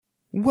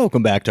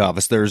Welcome back to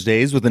Office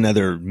Thursdays with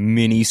another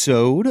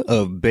mini-sode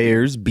of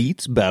Bears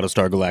Beats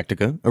Battlestar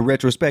Galactica, a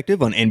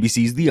retrospective on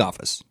NBC's The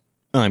Office.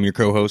 I'm your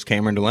co-host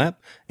Cameron DeLapp,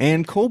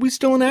 and Colby's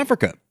still in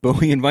Africa, but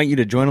we invite you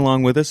to join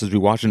along with us as we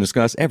watch and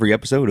discuss every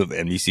episode of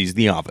NBC's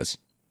The Office.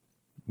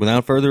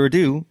 Without further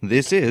ado,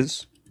 this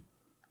is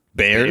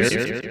Bears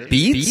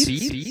Beats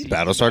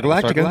Battlestar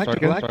Galactica.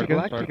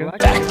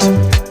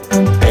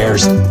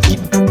 Bears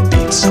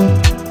Beats.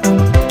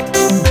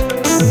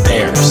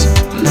 Bears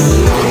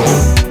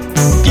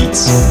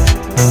Beats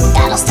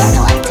Battlestar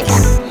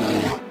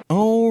Galactica.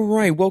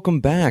 Alright, welcome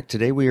back.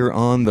 Today we are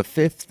on the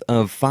 5th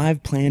of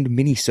 5 planned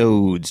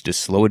mini-sodes to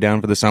slow it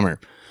down for the summer.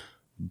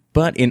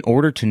 But in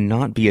order to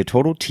not be a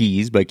total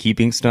tease by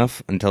keeping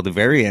stuff until the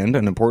very end,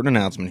 an important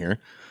announcement here,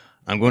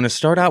 I'm going to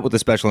start out with a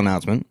special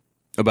announcement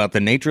about the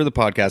nature of the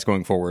podcast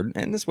going forward,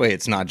 and this way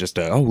it's not just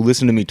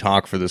listen to me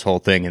talk for this whole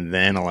thing and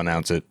then I'll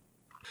announce it.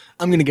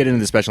 I'm going to get into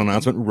the special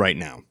announcement right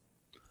now.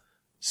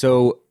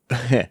 So,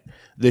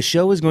 the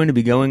show is going to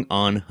be going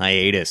on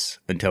hiatus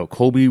until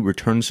Colby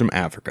returns from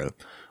Africa,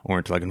 or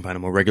until I can find a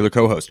more regular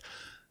co-host.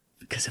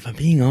 Because if I'm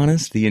being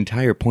honest, the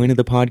entire point of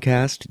the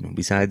podcast,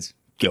 besides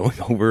going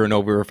over and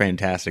over a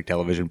fantastic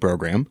television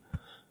program,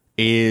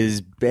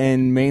 is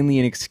been mainly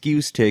an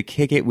excuse to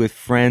kick it with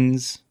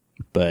friends.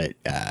 But,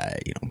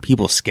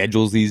 people's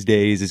schedules these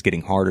days is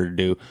getting harder to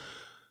do,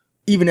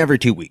 even every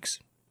 2 weeks.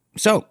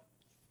 So,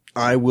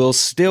 I will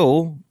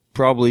still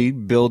probably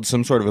build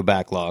some sort of a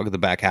backlog, the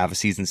back half of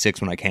season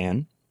 6 when I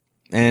can.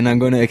 And I'm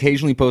going to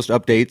occasionally post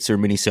updates or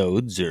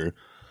mini-sodes, or,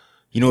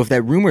 if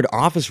that rumored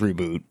Office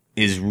reboot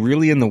is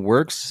really in the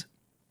works,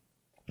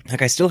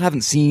 I still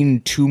haven't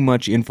seen too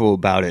much info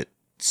about it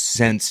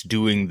since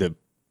doing the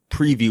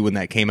preview when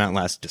that came out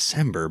last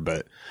December,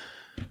 but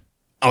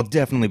I'll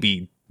definitely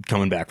be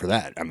coming back for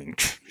that.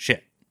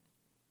 Shit.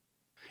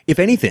 If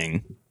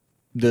anything,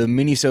 the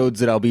mini-sodes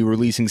that I'll be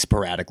releasing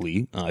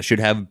sporadically should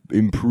have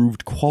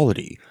improved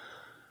quality.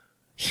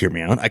 Hear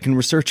me out. I can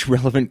research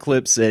relevant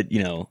clips at,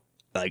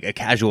 like a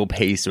casual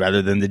pace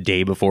rather than the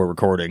day before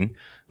recording.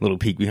 A little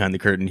peek behind the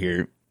curtain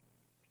here.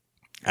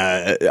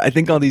 I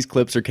think all these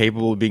clips are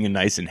capable of being a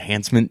nice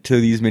enhancement to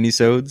these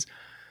mini-sodes,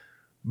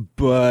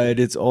 but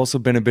it's also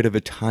been a bit of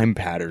a time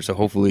pattern, so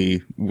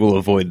hopefully we'll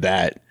avoid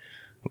that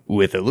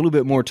with a little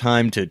bit more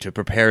time to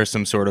prepare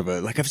some sort of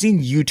I've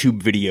seen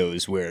YouTube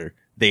videos where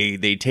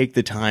they take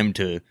the time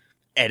to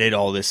edit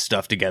all this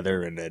stuff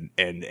together, and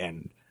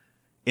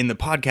in the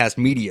podcast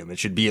medium, it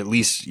should be at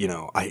least,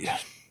 I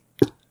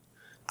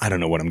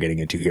don't know what I'm getting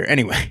into here.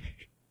 Anyway,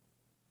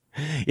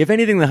 if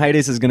anything, the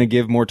hiatus is going to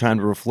give more time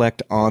to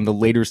reflect on the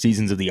later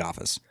seasons of The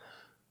Office.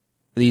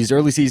 These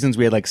early seasons,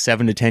 we had like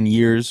 7 to 10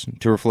 years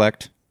to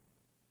reflect,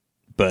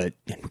 but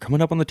we're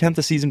coming up on the 10th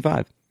of season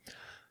 5.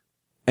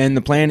 And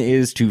the plan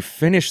is to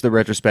finish the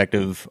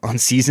retrospective on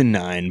season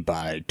 9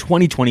 by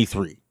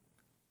 2023.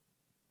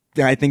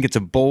 I think it's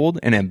a bold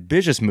and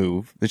ambitious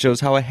move that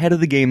shows how ahead of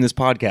the game this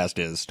podcast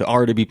is to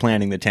already be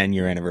planning the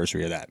 10-year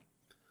anniversary of that.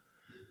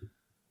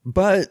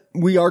 But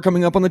we are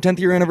coming up on the 10th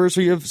year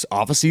anniversary of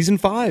Office Season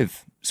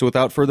 5. So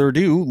without further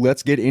ado,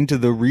 let's get into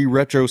the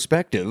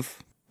re-retrospective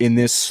in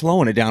this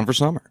slowing it down for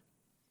summer.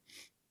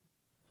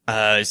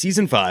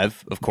 Season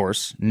 5, of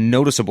course,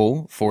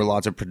 noticeable for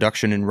lots of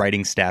production and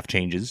writing staff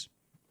changes.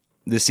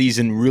 This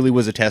season really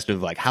was a test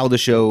of how the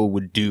show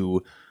would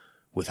do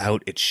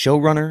without its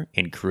showrunner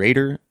and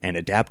creator and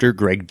adapter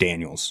Greg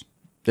Daniels,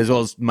 as well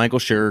as Michael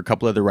Schur, a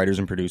couple other writers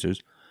and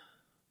producers.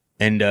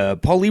 And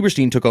Paul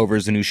Lieberstein took over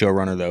as the new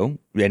showrunner, though.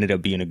 It ended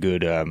up being a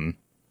good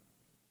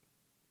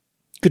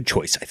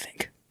choice, I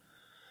think.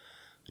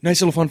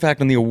 Nice little fun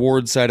fact on the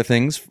awards side of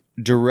things,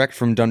 direct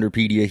from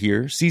Dunderpedia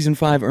here. Season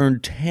 5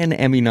 earned 10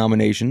 Emmy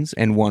nominations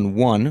and won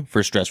 1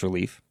 for Stress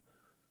Relief.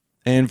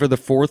 And for the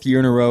 4th year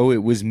in a row,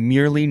 it was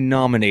merely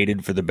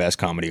nominated for the Best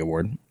Comedy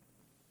Award.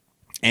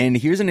 And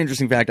here's an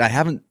interesting fact. I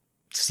haven't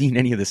seen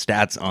any of the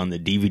stats on the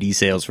DVD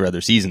sales for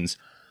other seasons,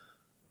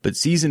 but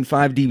Season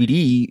 5's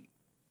DVD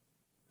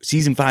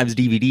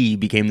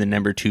became the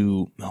number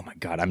 2. Oh my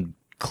God, I'm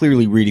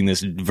clearly reading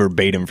this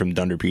verbatim from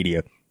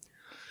Dunderpedia.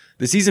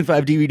 The Season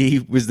 5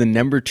 DVD was the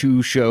number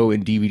 2 show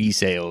in DVD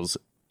sales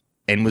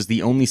and was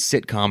the only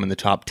sitcom in the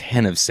top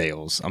 10 of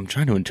sales. I'm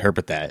trying to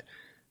interpret that.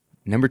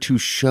 Number 2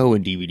 show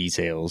in DVD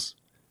sales.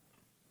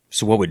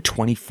 So what would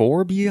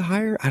 24 be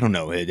higher? I don't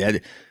know.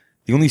 The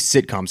only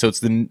sitcom, so it's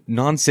the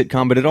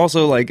non-sitcom, but it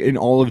also, in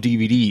all of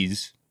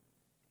DVDs,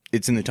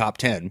 it's in the top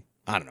 10.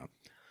 I don't know.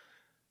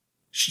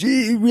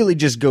 It really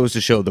just goes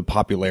to show the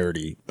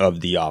popularity of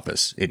The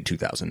Office in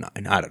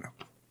 2009. I don't know.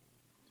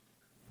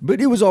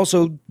 But it was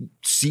also,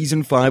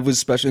 season 5 was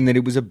special in that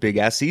it was a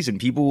big-ass season.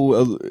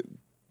 People,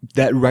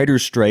 that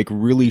writer's strike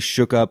really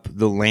shook up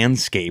the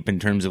landscape in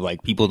terms of,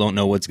 people don't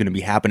know what's going to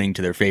be happening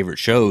to their favorite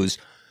shows.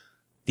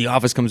 The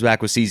Office comes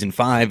back with season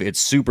 5. It's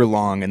super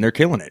long, and they're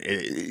killing it.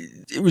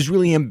 It was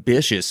really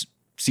ambitious,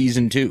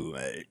 season 2,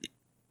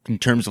 in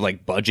terms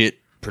of, budget,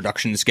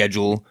 production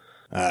schedule,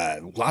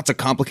 lots of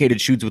complicated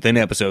shoots within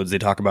episodes they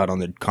talk about on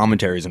the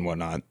commentaries and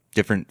whatnot.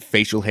 Different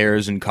facial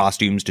hairs and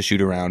costumes to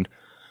shoot around.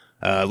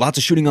 Lots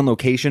of shooting on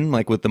location,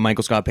 like with the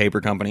Michael Scott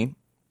Paper Company.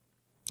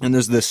 And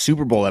there's this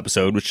Super Bowl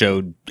episode, which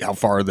showed how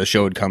far the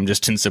show had come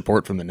just in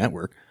support from the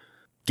network.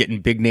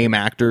 Getting big name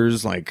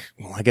actors like,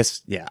 well, I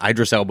guess, yeah,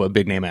 Idris Elba,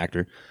 big name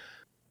actor,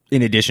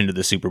 in addition to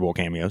the Super Bowl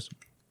cameos.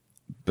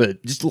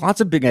 But just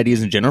lots of big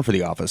ideas in general for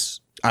The Office.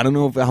 I don't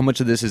know how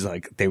much of this is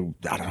like I don't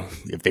know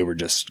if they were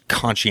just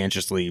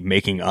conscientiously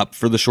making up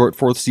for the short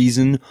fourth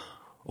season,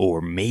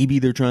 or maybe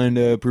they're trying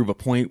to prove a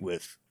point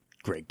with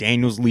Greg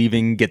Daniels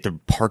leaving, get the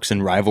Parks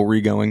and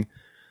rivalry going,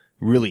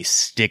 really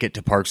stick it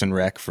to Parks and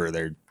Rec for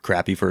their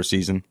crappy first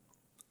season.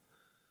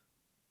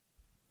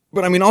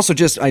 But I mean, also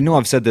just, I know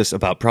I've said this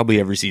about probably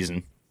every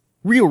season,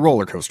 real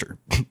roller coaster.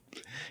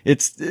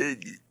 It's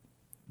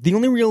the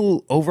only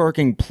real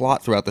overarching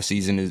plot throughout the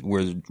season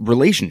was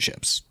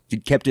relationships.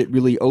 It kept it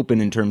really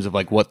open in terms of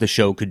like what the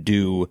show could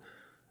do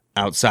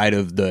outside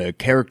of the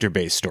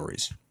character-based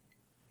stories.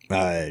 You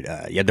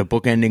had the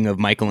bookending of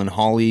Michael and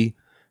Holly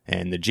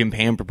and the Jim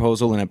Pam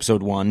proposal in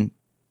episode 1.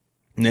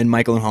 And then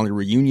Michael and Holly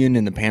reunion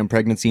and the Pam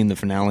pregnancy in the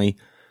finale.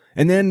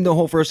 And then the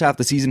whole first half of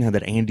the season had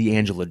that Andy,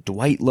 Angela,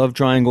 Dwight love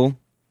triangle.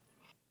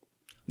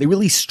 They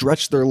really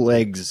stretched their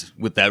legs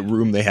with that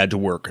room they had to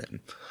work in.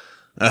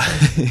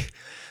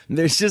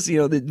 There's just,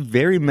 the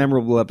very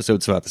memorable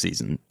episodes throughout the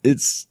season.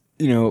 It's,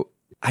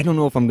 I don't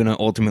know if I'm going to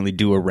ultimately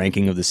do a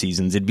ranking of the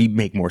seasons. It'd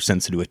make more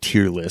sense to do a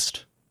tier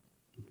list.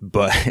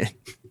 But,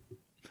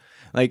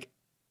 I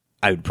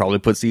would probably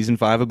put season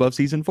 5 above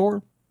season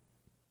 4.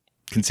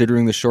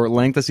 Considering the short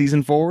length of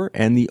season 4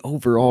 and the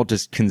overall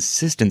just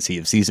consistency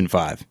of season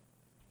 5.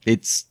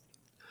 It's,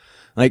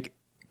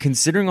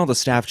 considering all the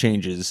staff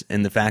changes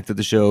and the fact that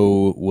the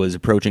show was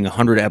approaching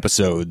 100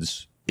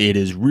 episodes, it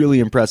is really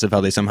impressive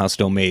how they somehow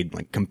still made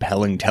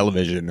compelling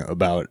television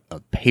about a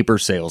paper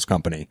sales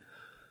company.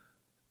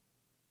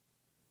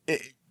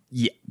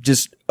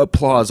 Just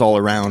applause all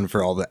around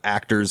for all the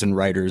actors and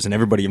writers and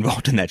everybody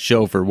involved in that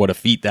show for what a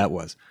feat that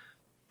was.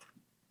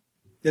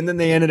 And then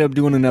they ended up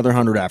doing another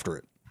 100 after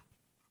it.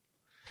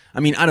 I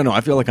mean, I don't know.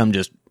 I feel like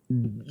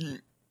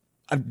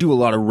I do a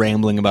lot of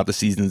rambling about the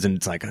seasons, and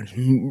it's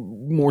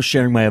more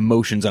sharing my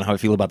emotions on how I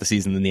feel about the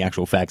season than the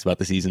actual facts about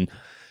the season.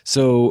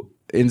 So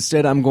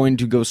instead, I'm going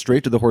to go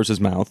straight to the horse's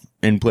mouth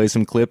and play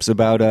some clips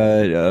about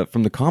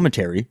from the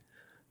commentary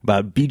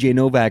about BJ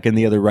Novak and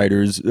the other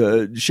writers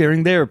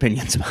sharing their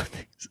opinions about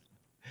things.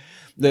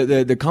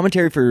 The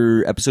commentary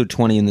for episode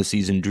 20 in the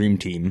season, Dream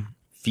Team,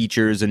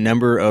 features a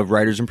number of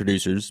writers and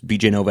producers: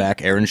 BJ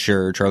Novak, Aaron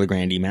Schur, Charlie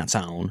Grandy, Matt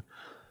Sound,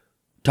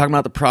 talking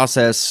about the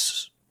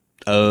process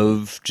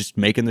of just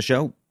making the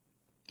show.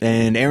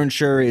 And Aaron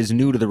Schur is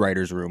new to the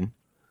writer's room.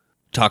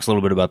 Talks a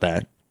little bit about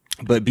that.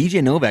 But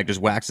BJ Novak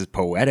just waxes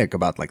poetic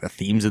about the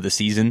themes of the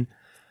season.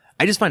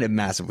 I just find it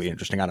massively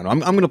interesting. I don't know. I'm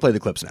going to play the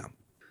clips now.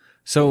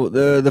 So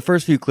the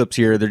first few clips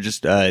here, they're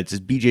just, it's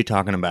just BJ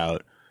talking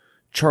about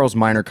Charles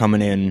Minor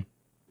coming in,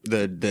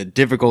 the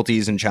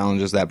difficulties and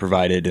challenges that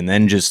provided, and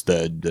then just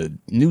the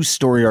new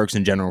story arcs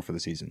in general for the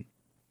season.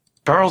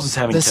 Charles is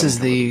having. This is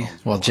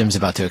well, Jim's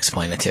about to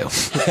explain it too.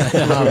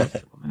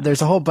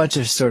 There's a whole bunch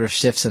of sort of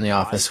shifts in the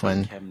office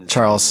when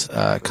Charles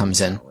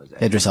comes in,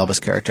 Idris Elba's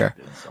character,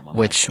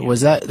 which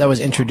was that was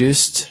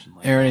introduced,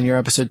 Aaron, in your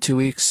episode 2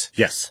 weeks.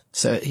 Yes.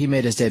 So he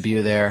made his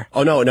debut there.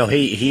 Oh no,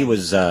 he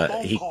was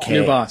he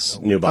came, New boss.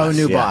 New boss. Oh,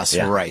 new yeah, boss.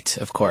 yeah. Right,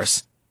 of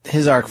course.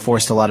 His arc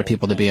forced a lot of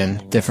people to be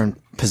in different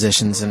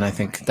positions, and I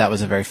think that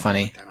was a very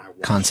funny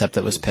concept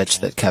that was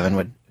pitched, that Kevin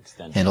would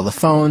handle the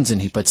phones,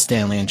 and he put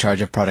Stanley in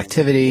charge of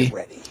productivity.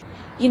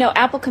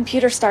 Apple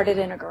Computer started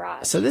in a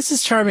garage. So this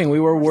is charming. We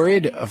were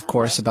worried, of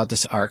course, about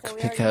this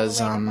arc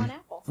because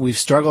we've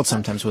struggled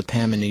sometimes with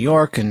Pam in New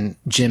York and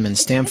Jim in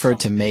Stamford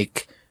to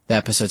make the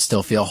episode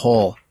still feel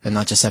whole and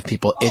not just have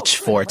people itch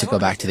for it to go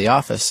back to the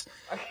office.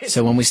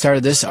 So when we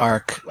started this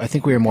arc, I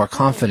think we were more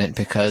confident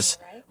because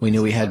we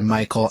knew we had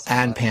Michael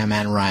and Pam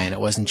and Ryan. It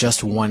wasn't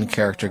just one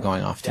character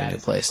going off to a new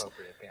place.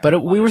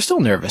 But we were still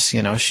nervous,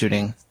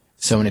 shooting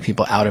so many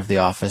people out of the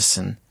office.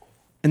 And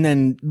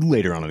then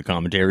later on in the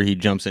commentary, he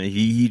jumps in.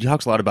 He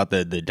talks a lot about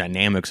the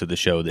dynamics of the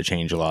show that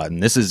change a lot.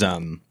 And this is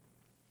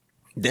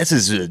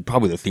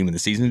probably the theme of the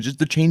season, just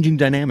the changing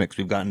dynamics.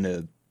 We've gotten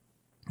to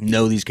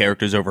know these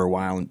characters over a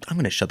while. And I'm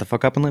going to shut the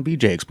fuck up and let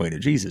BJ explain it.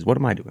 Jesus, what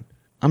am I doing?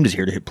 I'm just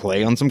here to hit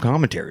play on some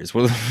commentaries.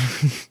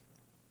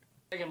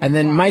 And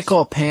then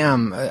Michael,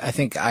 Pam, I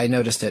think I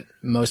noticed it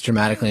most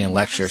dramatically in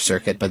Lecture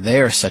Circuit, but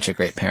they are such a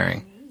great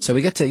pairing. So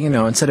we get to,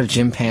 instead of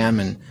Jim Pam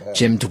and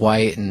Jim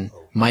Dwight and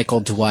Michael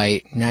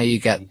Dwight, now you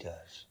get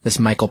this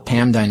Michael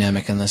Pam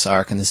dynamic in this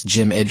arc and this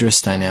Jim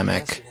Idris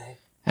dynamic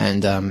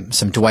and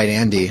some Dwight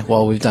Andy.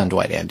 Well, we've done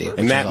Dwight Andy.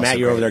 And Matt,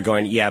 you're over there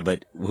going, yeah,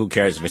 but who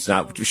cares if it's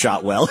not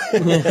shot well?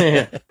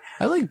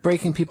 I like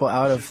breaking people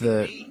out of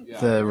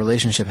the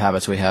relationship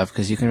habits we have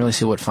because you can really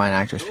see what fine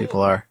actors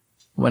people are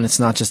when it's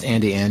not just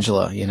Andy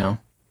Angela,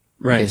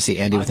 Right. You get to see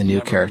Andy with a new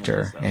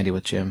character, Andy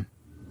with Jim.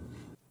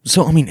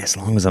 So, I mean, as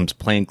long as I'm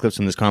playing clips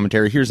from this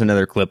commentary, here's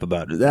another clip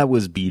about it. That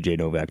was BJ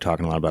Novak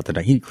talking a lot about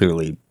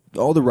that.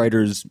 All the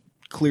writers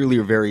clearly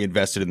are very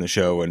invested in the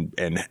show and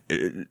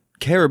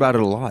care about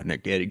it a lot, and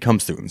it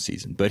comes through in the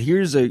season. But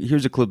here's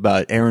a clip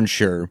about Aaron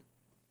Schur,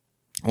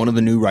 one of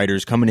the new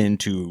writers coming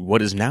into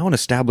what is now an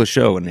established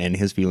show, and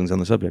his feelings on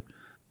the subject.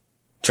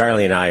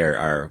 Charlie and I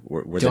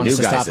we're the new guys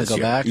stop this and go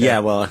year. back? Yeah,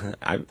 well,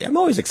 I'm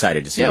always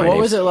excited to see. Yeah, my what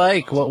name. was it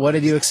like? What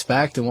did you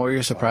expect, and what were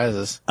your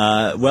surprises?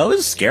 Well, it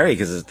was scary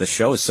because the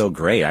show is so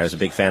great. I was a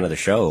big fan of the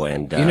show,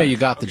 and You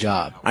got the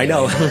job. I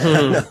know.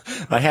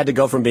 I had to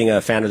go from being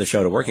a fan of the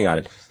show to working on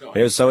it.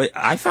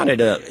 I found it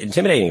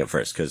intimidating at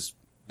first because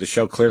the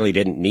show clearly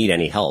didn't need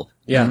any help.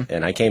 Yeah.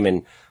 And I came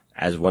in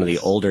as one of the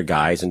older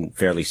guys and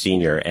fairly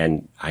senior,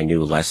 and I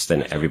knew less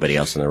than everybody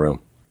else in the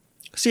room.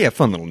 So yeah,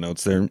 fun little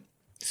notes there.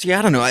 So yeah,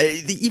 I don't know.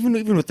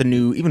 Even with the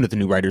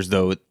new writers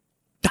though,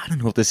 I don't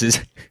know if this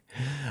is.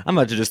 I'm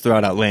about to just throw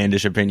out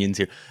outlandish opinions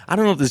here. I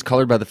don't know if this is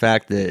colored by the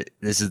fact that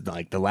this is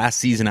like the last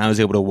season I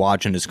was able to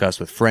watch and discuss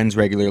with friends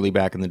regularly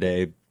back in the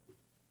day,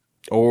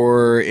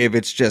 or if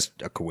it's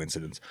just a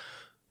coincidence.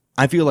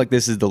 I feel like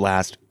this is the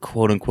last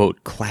quote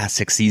unquote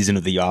classic season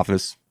of The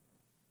Office,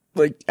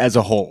 like as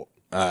a whole.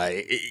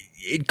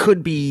 It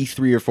could be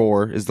 3 or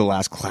 4 is the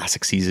last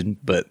classic season,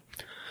 but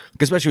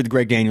especially with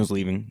Greg Daniels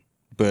leaving.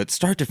 But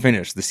start to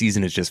finish, the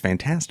season is just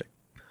fantastic.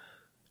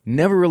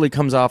 Never really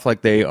comes off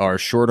like they are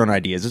short on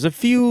ideas. There's a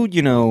few,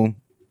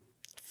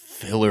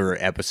 filler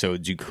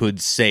episodes you could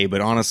say,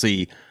 but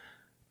honestly,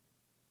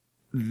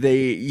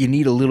 you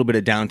need a little bit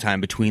of downtime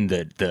between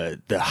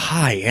the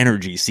high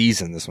energy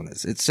season this one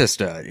is. It's just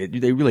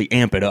they really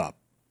amp it up.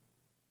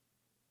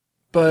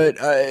 But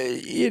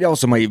it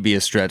also might be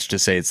a stretch to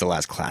say it's the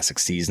last classic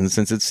season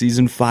since it's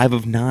season 5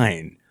 of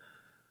 9.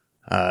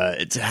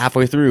 It's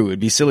halfway through.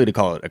 It'd be silly to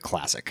call it a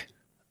classic.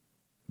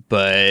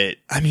 But,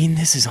 I mean,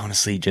 this is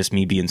honestly just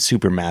me being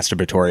super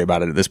masturbatory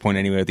about it at this point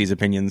anyway with these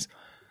opinions.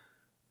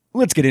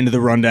 Let's get into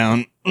the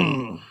rundown.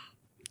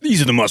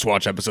 These are the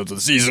must-watch episodes of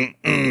the season.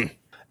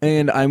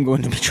 And I'm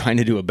going to be trying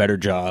to do a better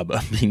job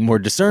of being more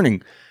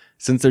discerning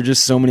since there are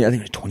just so many, I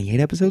think 28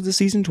 episodes this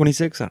season,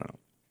 26, I don't know.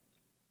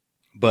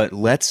 But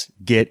let's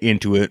get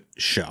into it,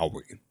 shall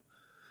we?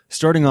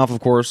 Starting off, of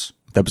course,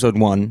 with episode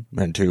 1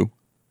 and 2,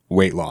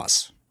 weight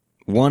loss.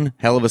 One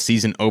hell of a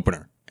season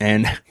opener.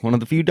 And one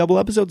of the few double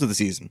episodes of the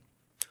season.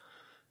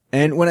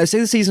 And when I say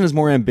the season is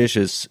more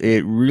ambitious,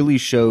 it really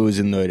shows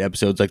in the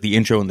episodes like the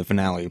intro and the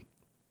finale.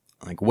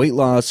 Like, weight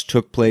loss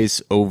took place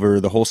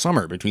over the whole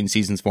summer between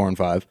seasons 4 and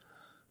 5.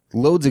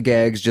 Loads of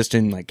gags just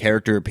in, like,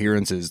 character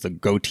appearances, the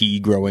goatee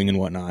growing and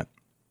whatnot.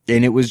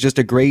 And it was just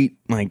a great,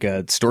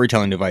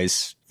 storytelling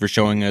device for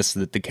showing us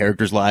that the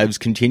characters' lives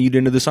continued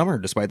into the summer,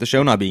 despite the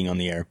show not being on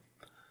the air.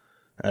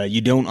 You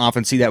don't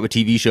often see that with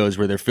TV shows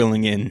where they're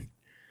filling in.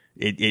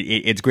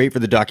 It's great for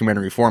the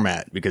documentary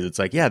format because it's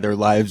like, yeah, their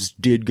lives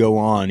did go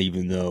on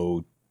even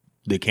though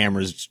the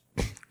cameras,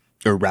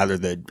 or rather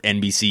the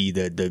NBC,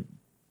 the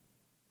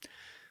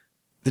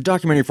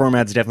documentary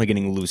format's definitely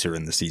getting looser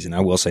in the season.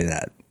 I will say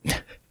that.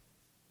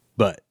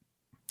 But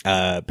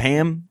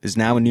Pam is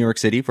now in New York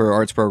City for her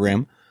arts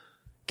program.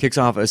 Kicks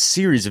off a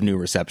series of new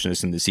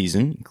receptionists in the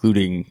season,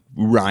 including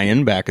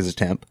Ryan back as a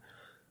temp.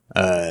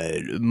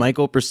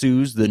 Michael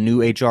pursues the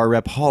new HR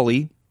rep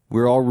Holly.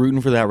 We're all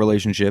rooting for that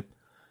relationship.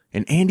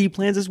 And Andy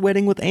plans his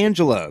wedding with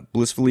Angela,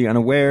 blissfully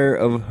unaware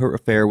of her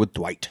affair with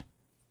Dwight.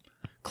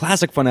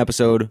 Classic fun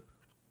episode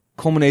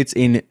culminates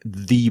in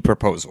the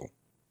proposal.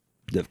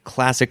 The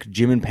classic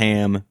Jim and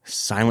Pam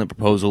silent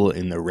proposal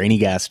in the rainy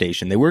gas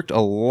station. They worked a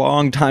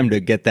long time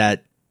to get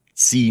that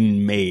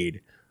scene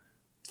made,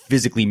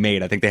 physically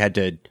made. I think they had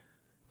to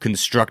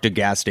construct a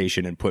gas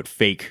station and put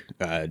fake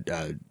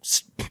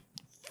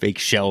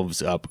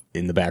shelves up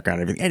in the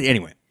background and everything.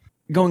 Anyway,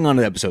 going on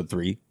to episode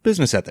 3,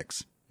 business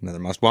ethics. Another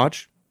must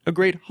watch. A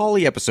great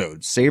Holly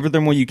episode. Savor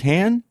them while you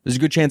can. There's a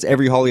good chance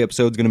every Holly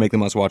episode is going to make the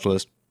must-watch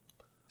list.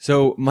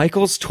 So,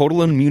 Michael's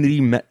total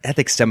immunity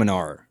ethics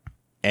seminar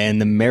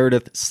and the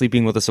Meredith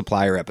sleeping with a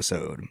supplier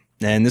episode.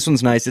 And this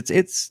one's nice.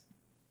 It's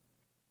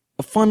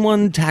a fun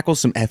one. Tackles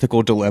some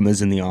ethical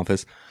dilemmas in the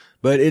office.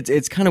 But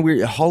it's kind of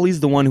weird.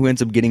 Holly's the one who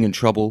ends up getting in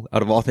trouble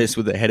out of all this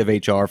with the head of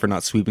HR for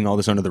not sweeping all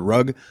this under the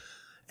rug.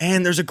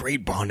 And there's a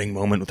great bonding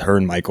moment with her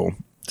and Michael.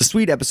 The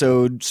sweet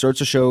episode starts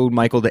to show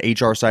Michael the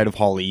HR side of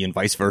Holly and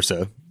vice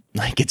versa.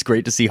 Like, it's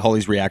great to see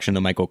Holly's reaction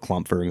to Michael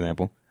Klump, for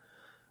example.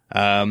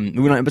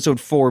 Moving on, episode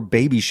 4,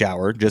 baby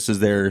shower, just as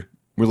their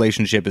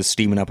relationship is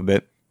steaming up a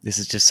bit. This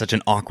is just such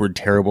an awkward,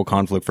 terrible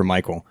conflict for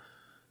Michael.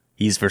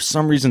 He's for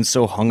some reason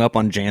so hung up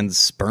on Jan's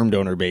sperm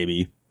donor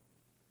baby.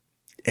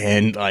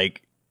 And, I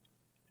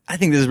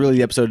think this is really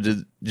the episode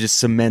that just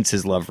cements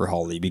his love for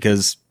Holly,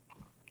 because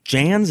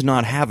Jan's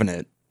not having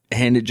it,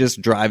 and it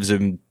just drives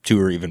him to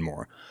her even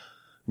more.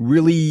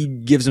 Really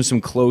gives him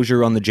some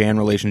closure on the Jan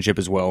relationship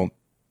as well.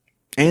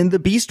 And the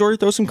B story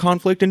throws some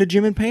conflict into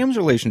Jim and Pam's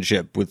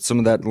relationship with some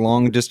of that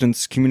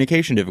long-distance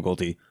communication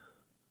difficulty.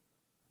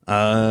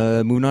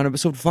 Moving on to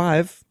episode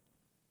 5.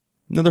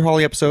 Another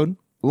Holly episode.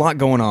 A lot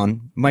going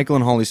on. Michael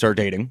and Holly start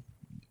dating.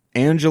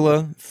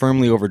 Angela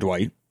firmly over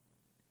Dwight.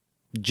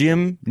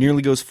 Jim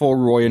nearly goes full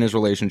Roy in his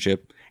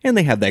relationship. And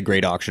they have that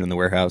great auction in the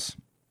warehouse.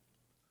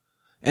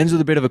 Ends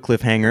with a bit of a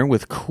cliffhanger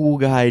with cool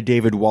guy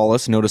David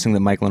Wallace noticing that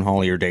Michael and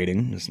Holly are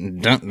dating.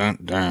 Dun, dun,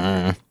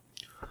 dun.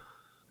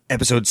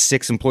 Episode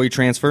 6, employee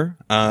transfer.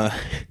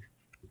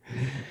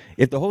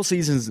 If the whole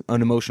season's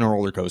an emotional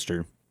roller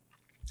coaster,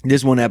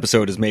 this one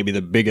episode is maybe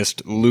the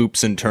biggest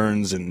loops and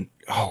turns, and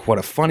oh, what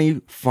a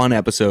funny, fun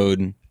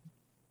episode,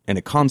 and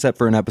a concept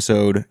for an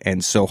episode,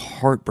 and so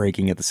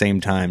heartbreaking at the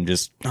same time.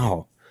 Just,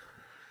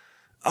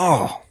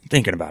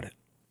 thinking about it.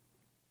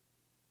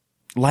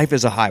 Life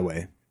is a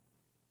highway.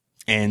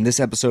 And this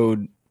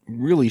episode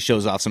really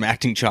shows off some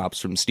acting chops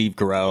from Steve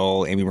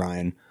Carell, Amy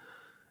Ryan,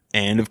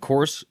 and of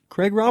course,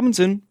 Craig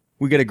Robinson.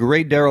 We get a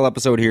great Daryl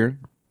episode here.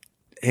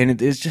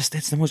 And it's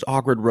the most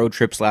awkward road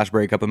trip /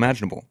 breakup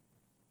imaginable.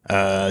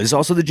 There's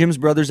also the Jim's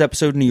Brothers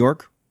episode in New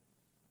York.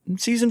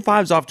 Season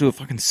 5's off to a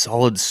fucking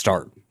solid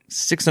start.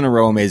 6 in a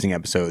row amazing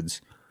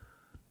episodes.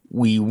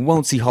 We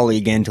won't see Holly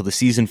again till the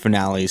season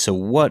finale, so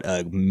what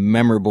a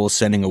memorable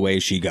sending away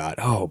she got.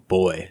 Oh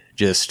boy,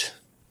 just...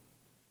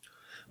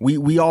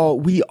 We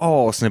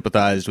all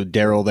sympathized with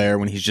Daryl there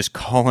when he's just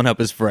calling up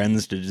his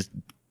friends to just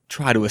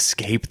try to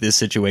escape this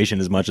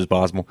situation as much as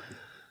possible.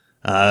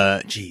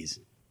 Jeez.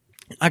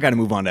 I gotta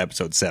move on to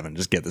episode 7.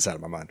 Just get this out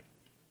of my mind.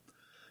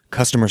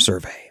 Customer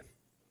survey.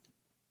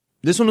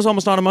 This one is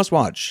almost not a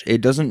must-watch.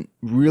 It doesn't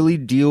really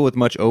deal with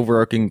much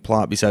overarching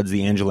plot besides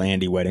the Angela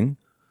Andy wedding.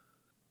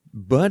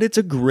 But it's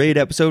a great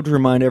episode to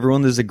remind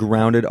everyone there's a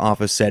grounded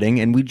office setting,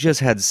 and we just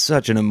had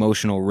such an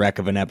emotional wreck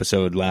of an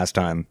episode last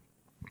time.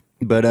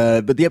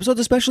 But the episode's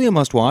especially a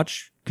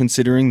must-watch,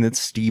 considering that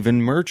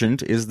Stephen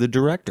Merchant is the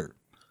director.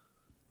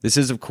 This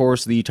is, of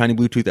course, the Tiny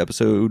Bluetooth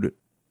episode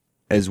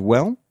as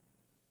well.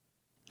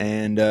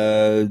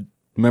 And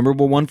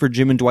memorable one for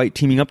Jim and Dwight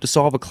teaming up to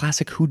solve a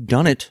classic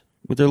whodunit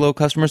with their low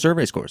customer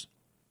survey scores.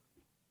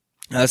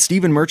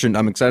 Stephen Merchant,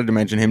 I'm excited to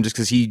mention him just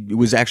because he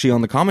was actually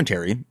on the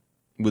commentary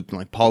with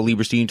like Paul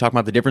Lieberstein talking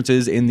about the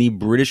differences in the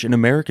British and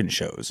American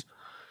shows.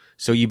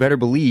 So you better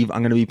believe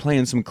I'm going to be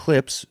playing some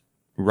clips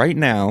right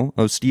now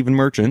of Stephen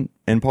Merchant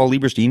and Paul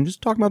Lieberstein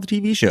just talking about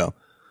the TV show.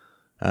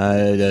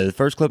 The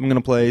first clip I'm going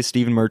to play,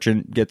 Stephen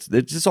Merchant it's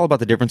just all about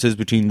the differences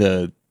between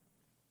the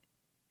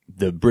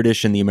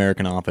British and the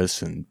American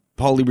office, and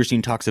Paul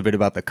Lieberstein talks a bit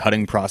about the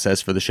cutting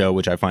process for the show,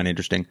 which I find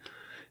interesting.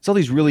 It's all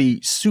these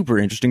really super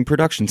interesting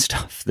production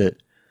stuff that,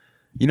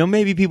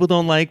 maybe people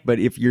don't like, but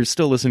if you're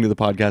still listening to the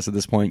podcast at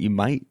this point, you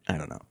might, I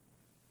don't know.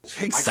 It's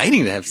very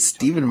exciting to have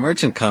Stephen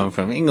Merchant come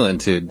from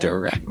England to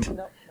direct.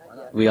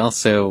 We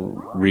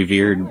also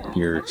revered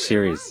your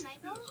series.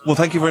 Well,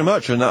 thank you very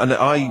much. And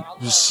I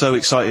was so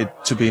excited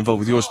to be involved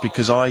with yours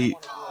because not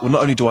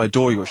only do I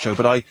adore your show,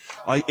 but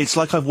it's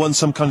like I've won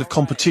some kind of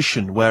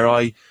competition where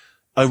I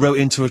wrote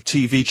into a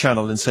TV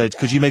channel and said,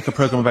 could you make a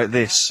program about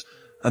this?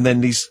 And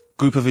then these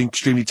group of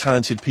extremely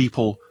talented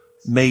people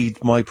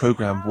made my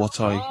program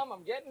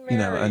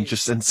and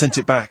sent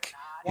it back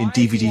in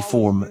DVD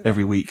form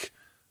every week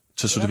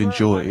to sort of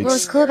enjoy. What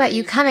was cool about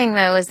you coming,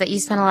 though, is that you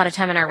spent a lot of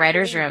time in our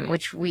writer's room,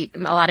 which a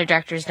lot of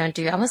directors don't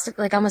do.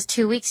 Almost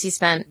 2 weeks you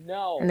spent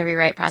in the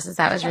rewrite process.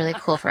 That was really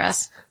cool for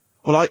us.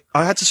 Well,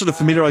 I had to sort of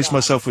familiarize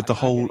myself with the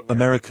whole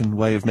American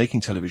way of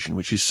making television,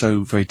 which is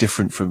so very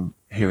different from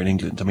here in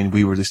England. I mean,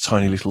 we were this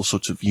tiny little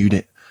sort of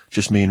unit,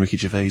 just me and Ricky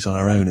Gervais on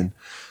our own, and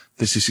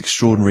there's this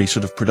extraordinary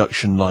sort of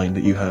production line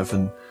that you have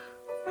and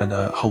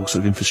a whole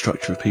sort of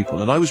infrastructure of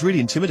people. And I was really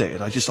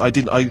intimidated. I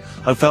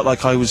felt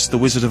like I was the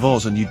Wizard of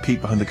Oz, and you'd peek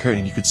behind the curtain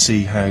and you could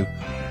see how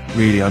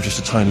really I'm just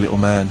a tiny little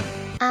man.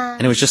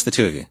 And it was just the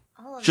two of you?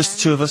 Just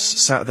the two of us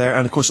sat there,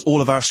 and of course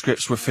all of our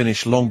scripts were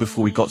finished long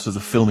before we got to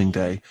the filming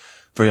day.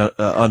 Very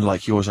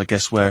unlike yours, I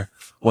guess, where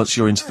once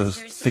you're into the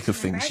thick of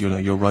things,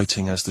 you're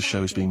writing as the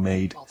show is being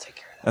made.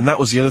 And that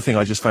was the other thing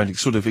I just found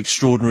sort of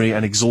extraordinary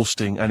and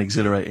exhausting and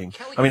exhilarating.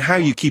 I mean, how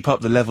you keep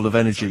up the level of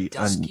energy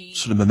and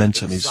sort of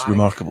momentum is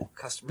remarkar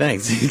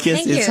Thanks.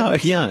 It's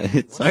hard. Yeah,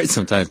 it's hard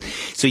sometimes.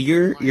 So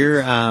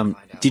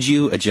did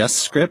you adjust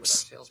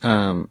scripts,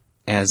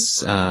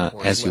 as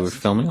you were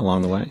filming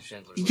along the way?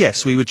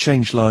 Yes, we would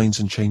change lines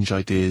and change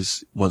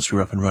ideas once we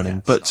were up and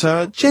running. But,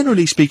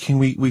 generally speaking,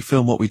 we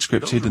film what we'd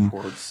scripted,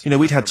 and,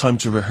 we'd had time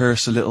to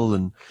rehearse a little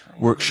and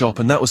workshop,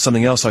 and that was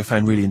something else I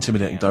found really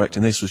intimidating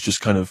directing this, was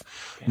just kind of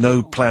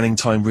no planning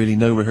time, really,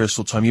 no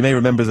rehearsal time. You may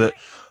remember that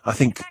I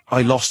think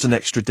I lost an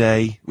extra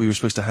day we were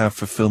supposed to have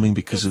for filming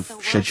because of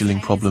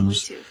scheduling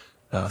problems.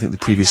 I think the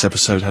previous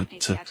episode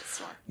had to,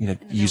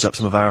 use up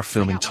some of our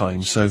filming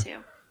time, so...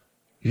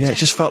 Yeah, it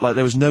just felt like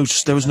there was no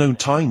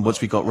time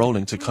once we got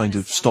rolling to kind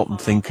of stop and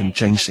think and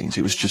change things.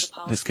 It was just,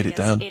 let's get it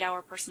down.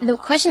 The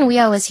question we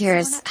always hear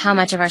is how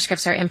much of our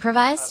scripts are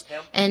improvised.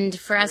 And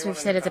for us, we've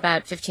said it's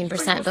about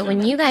 15%. But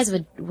when you guys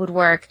would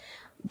work,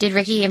 did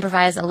Ricky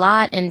improvise a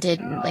lot? And did,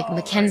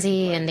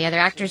 Mackenzie and the other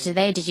actors, did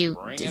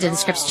the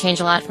scripts change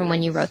a lot from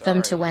when you wrote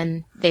them to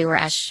when they were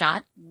as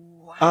shot?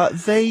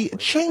 They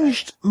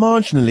changed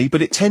marginally,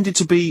 but it tended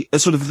to be a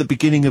sort of the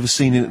beginning of a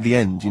scene and at the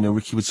end. You know,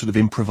 Ricky would sort of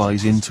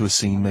improvise into a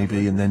scene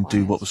maybe and then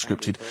do what was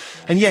scripted.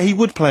 And yeah, he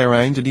would play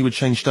around and he would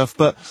change stuff,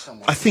 but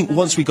I think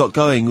once we got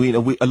going,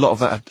 a lot of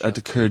that had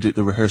occurred at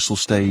the rehearsal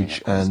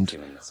stage, and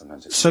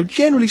so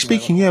generally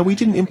speaking, yeah, we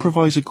didn't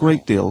improvise a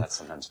great deal.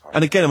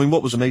 And again, I mean,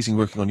 what was amazing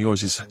working on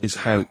yours is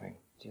how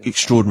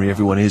extraordinary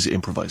everyone is at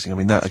improvising. I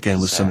mean, that again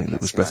was something that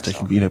was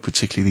breathtaking,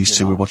 particularly these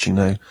two we're watching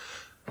now.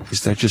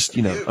 Is there just,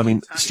 I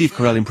mean, Steve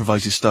Carell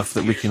improvises stuff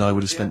that Ricky and I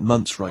would have spent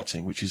months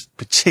writing, which is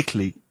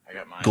particularly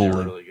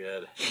galling.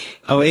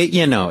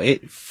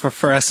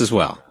 For us as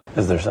well.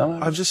 Is there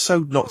some? I'm just so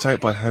knocked out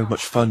by how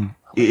much fun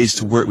it is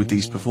to work with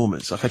these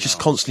performers. Like, I just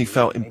constantly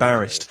felt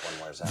embarrassed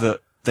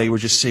that they were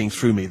just seeing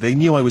through me. They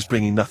knew I was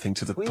bringing nothing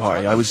to the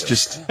party. I was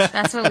just...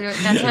 That's what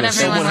everyone was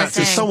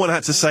saying. Someone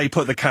had to say,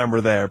 put the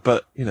camera there,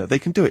 but, they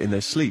can do it in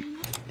their sleep.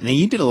 Now,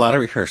 you did a lot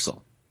of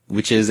rehearsal,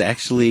 which was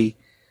actually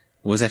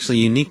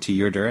unique to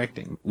your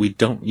directing. We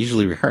don't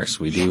usually rehearse.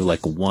 We do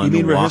like one You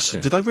mean walk. rehearse?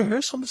 Did I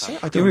rehearse on the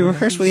set? We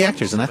rehearsed with the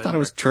actors, and I thought it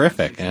was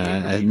terrific.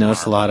 I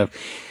noticed a lot of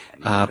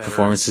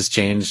performances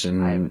changed,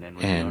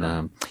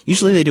 and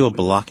usually they do a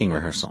blocking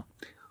rehearsal,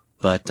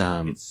 but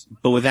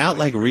without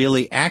like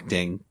really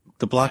acting,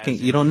 the blocking,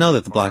 you don't know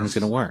that the blocking is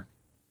going to work.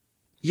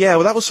 Yeah,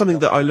 well, that was something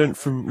that I learned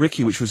from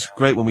Ricky, which was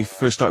great when we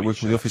first started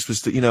working with The Office,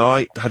 was that,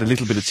 I had a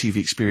little bit of TV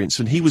experience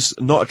and he was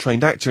not a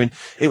trained actor, and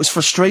it was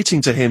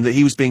frustrating to him that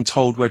he was being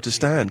told where to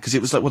stand, because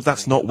it was like, well,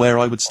 that's not where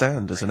I would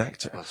stand as an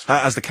actor.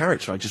 As the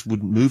character, I just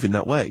wouldn't move in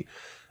that way.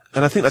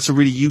 And I think that's a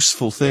really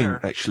useful thing,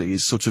 actually,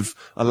 is sort of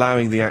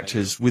allowing the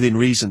actors within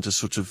reason to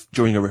sort of,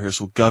 during a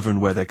rehearsal, govern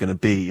where they're going to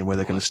be and where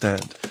they're going to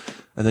stand.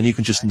 And then you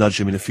can just nudge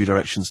them in a few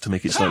directions to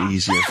make it slightly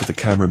easier for the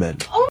cameramen.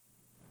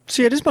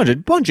 So yeah, there's a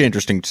bunch of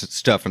interesting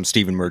stuff from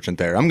Stephen Merchant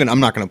there. I'm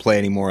not gonna play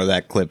any more of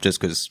that clip just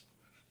because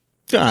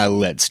I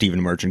let Stephen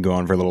Merchant go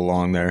on for a little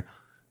long there.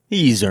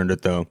 He's earned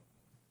it though.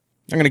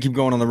 I'm gonna keep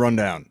going on the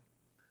rundown.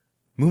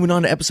 Moving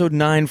on to episode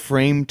 9,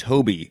 Frame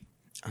Toby.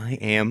 I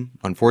am,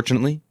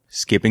 unfortunately,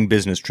 skipping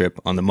Business Trip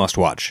on the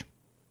must-watch,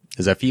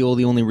 as I feel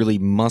the only really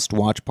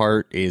must-watch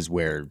part is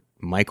where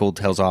Michael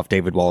tells off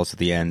David Wallace at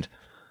the end.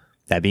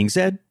 That being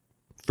said,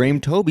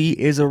 Frame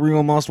Toby is a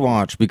real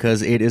must-watch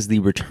because it is the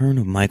return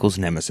of Michael's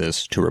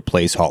nemesis to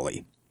replace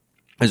Holly.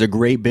 There's a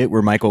great bit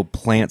where Michael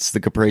plants the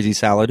caprese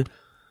salad,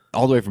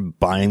 all the way from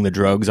buying the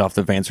drugs off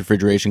the Vance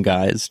refrigeration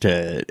guys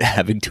to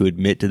having to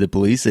admit to the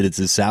police that it's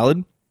his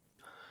salad.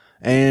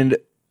 And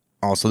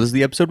also this is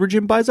the episode where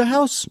Jim buys a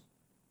house.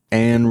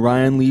 And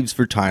Ryan leaves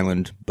for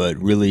Thailand, but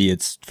really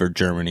it's for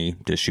Germany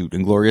to shoot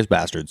Inglourious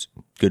Bastards.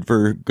 Good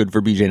for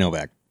BJ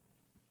Novak.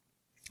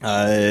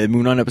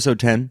 Moving on to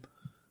episode 10.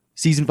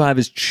 Season 5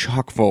 is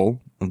chock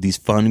full of these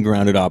fun,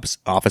 grounded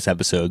office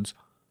episodes.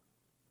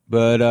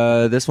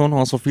 But this one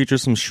also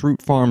features some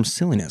Schrute Farm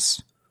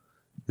silliness.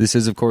 This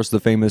is, of course, the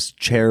famous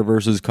chair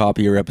versus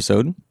copier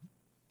episode,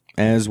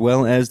 as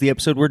well as the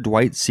episode where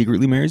Dwight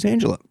secretly marries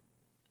Angela.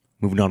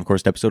 Moving on, of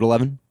course, to episode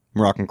 11,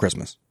 Moroccan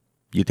Christmas.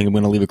 You think I'm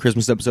going to leave a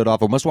Christmas episode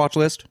off a must-watch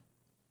list?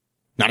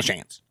 Not a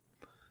chance.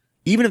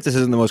 Even if this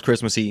isn't the most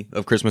Christmassy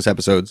of Christmas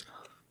episodes,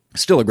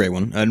 still a great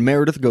one. And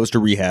Meredith goes to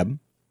rehab.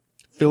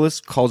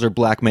 Phyllis calls her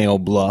blackmail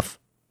bluff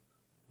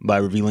by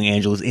revealing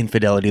Angela's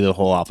infidelity to the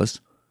whole office.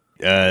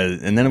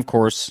 And then, of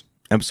course,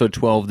 episode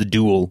 12, The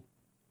Duel,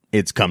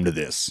 it's come to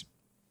this.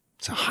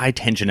 It's a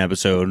high-tension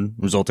episode,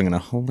 resulting in a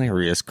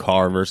hilarious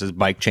car versus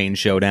bike chain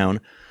showdown.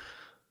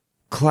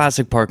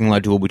 Classic parking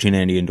lot duel between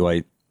Andy and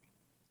Dwight.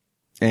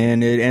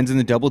 And it ends in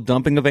the double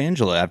dumping of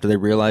Angela after they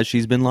realize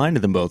she's been lying to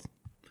them both.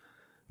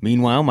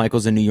 Meanwhile,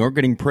 Michael's in New York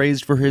getting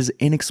praised for his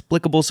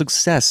inexplicable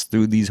success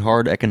through these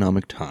hard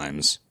economic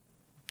times.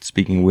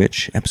 Speaking of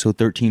which, episode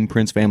 13,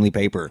 Prince Family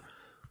Paper.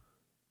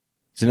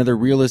 It's another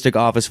realistic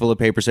office full of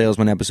paper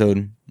salesman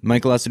episode.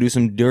 Michael has to do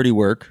some dirty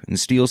work and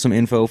steal some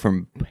info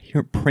from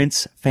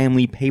Prince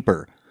Family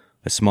Paper,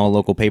 a small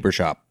local paper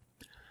shop.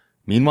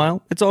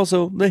 Meanwhile, it's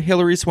also the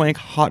Hillary Swank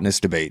hotness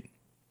debate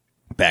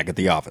back at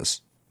the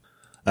office.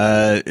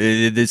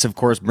 This, of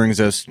course, brings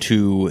us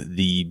to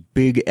the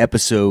big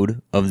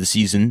episode of the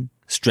season,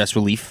 Stress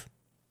Relief.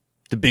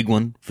 The big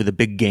one for the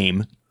big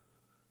game.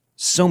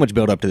 So much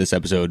build up to this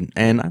episode,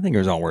 and I think it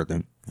was all worth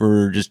it.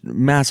 For just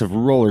massive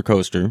roller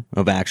coaster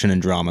of action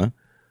and drama.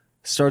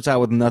 Starts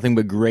out with nothing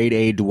but grade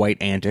A Dwight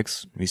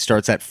antics. He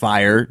starts that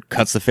fire,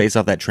 cuts the face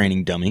off that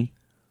training dummy.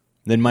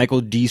 Then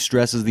Michael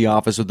de-stresses the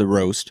office with the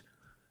roast.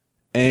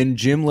 And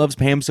Jim loves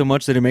Pam so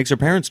much that it makes her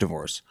parents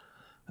divorce.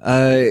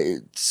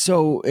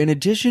 So, in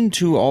addition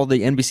to all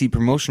the NBC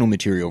promotional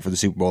material for the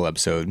Super Bowl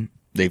episode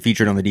they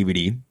featured on the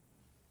DVD,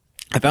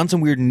 I found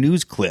some weird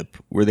news clip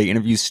where they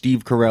interview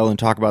Steve Carell and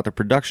talk about the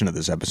production of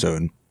this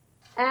episode.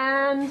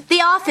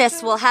 The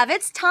Office will have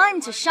its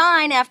time to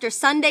shine after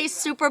Sunday's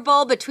Super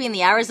Bowl between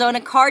the Arizona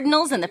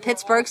Cardinals and the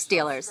Pittsburgh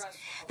Steelers.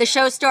 The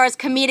show stars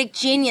comedic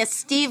genius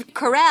Steve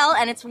Carell,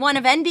 and it's one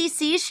of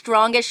NBC's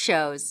strongest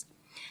shows.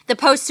 The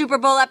post-Super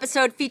Bowl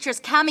episode features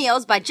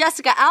cameos by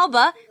Jessica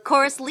Alba,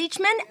 Cloris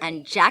Leachman,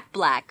 and Jack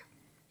Black.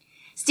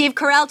 Steve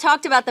Carell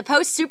talked about the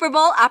post-Super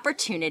Bowl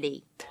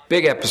opportunity.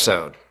 Big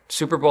episode.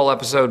 Super Bowl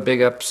episode, big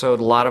episode,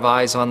 a lot of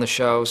eyes on the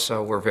show,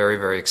 so we're very,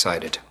 very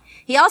excited.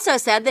 He also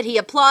said that he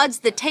applauds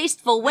the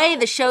tasteful way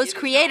the show's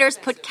creators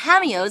put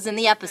cameos in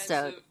the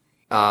episode.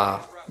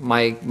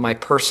 My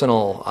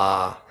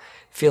personal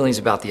feelings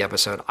about the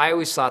episode. I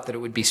always thought that it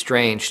would be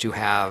strange to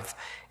have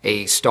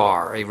a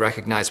star, a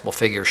recognizable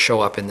figure, show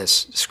up in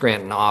this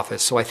Scranton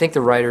office. So I think the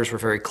writers were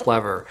very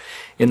clever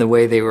in the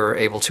way they were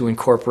able to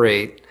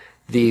incorporate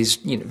these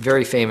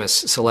very famous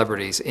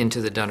celebrities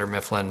into the Dunder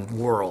Mifflin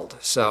world.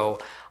 So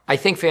I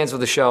think fans of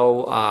the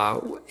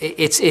show,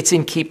 it's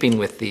in keeping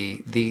with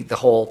the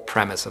whole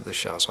premise of the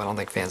show, so I don't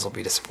think fans will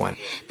be disappointed.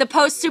 The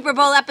post-Super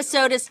Bowl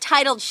episode is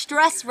titled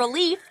Stress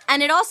Relief,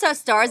 and it also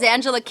stars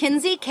Angela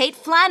Kinsey, Kate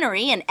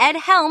Flannery, and Ed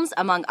Helms,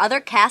 among other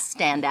cast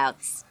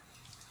standouts.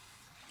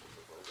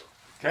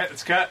 Okay,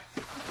 let's cut.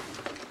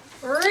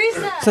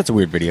 So that's a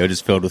weird video,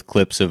 just filled with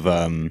clips of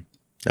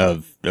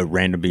a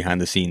random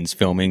behind-the-scenes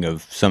filming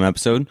of some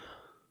episode.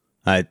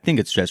 I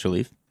think it's Stress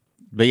Relief.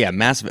 But yeah,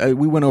 massive.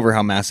 We went over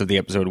how massive the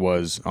episode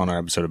was on our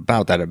episode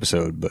about that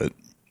episode, but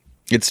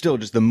it's still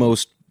just the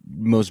most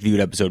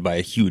viewed episode by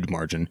a huge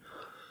margin.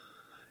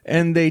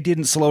 And they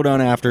didn't slow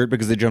down after it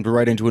because they jumped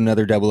right into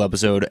another double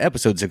episode,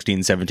 episode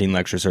 16-17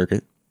 Lecture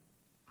Circuit.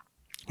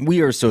 We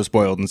are so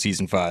spoiled in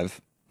season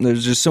 5.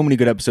 There's just so many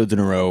good episodes in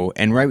a row,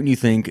 and right when you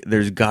think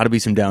there's got to be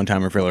some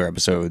downtime or filler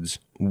episodes,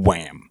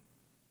 wham.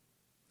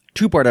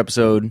 2-part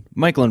episode,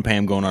 Michael and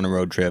Pam going on a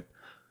road trip.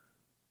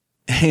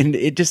 And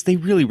they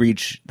really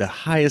reach the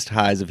highest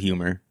highs of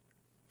humor.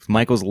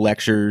 Michael's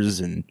lectures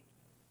and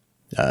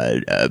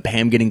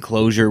Pam getting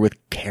closure with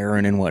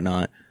Karen and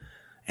whatnot.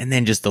 And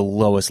then just the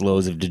lowest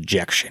lows of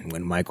dejection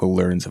when Michael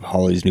learns of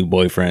Holly's new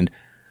boyfriend.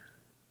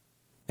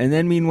 And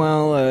then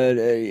meanwhile,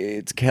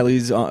 it's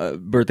Kelly's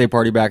birthday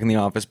party back in the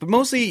office. But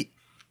mostly,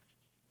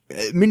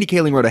 Mindy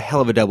Kaling wrote a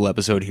hell of a double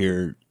episode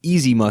here.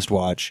 Easy must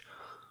watch.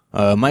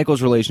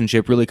 Michael's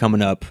relationship really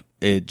coming up.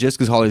 Just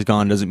because Holly's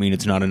gone doesn't mean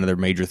it's not another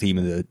major theme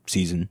of the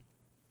season.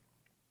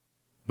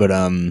 But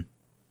I'm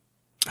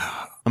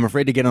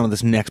afraid to get on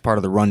this next part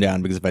of the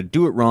rundown because if I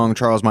do it wrong,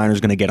 Charles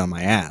Minor's going to get on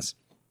my ass.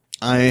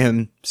 I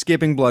am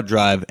skipping Blood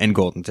Drive and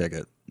Golden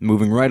Ticket,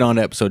 moving right on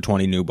to episode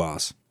 20, New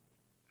Boss.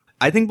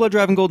 I think Blood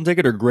Drive and Golden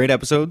Ticket are great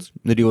episodes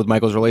that deal with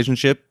Michael's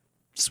relationship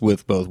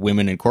with both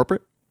women and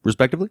corporate,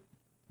 respectively.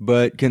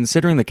 But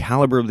considering the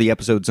caliber of the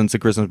episodes since the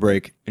Christmas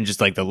break, and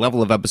just like the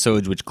level of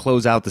episodes which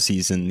close out the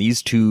season,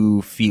 these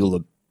two feel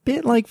a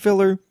bit like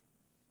filler.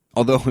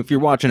 Although, if you're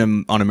watching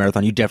them on a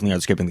marathon, you definitely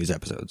aren't skipping these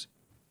episodes.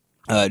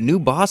 New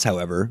Boss,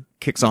 however,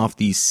 kicks off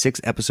the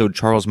 6-episode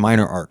Charles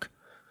Minor arc,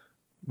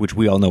 which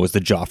we all know is the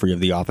Joffrey of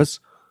The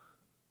Office.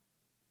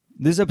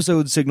 This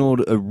episode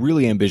signaled a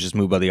really ambitious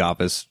move by The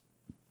Office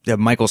to have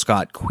Michael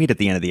Scott quit at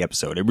the end of the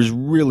episode. It was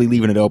really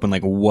leaving it open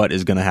like what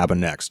is going to happen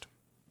next.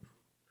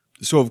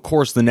 So, of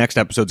course, the next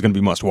episode's going to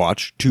be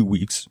must-watch, 2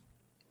 weeks.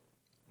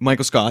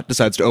 Michael Scott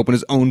decides to open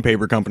his own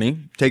paper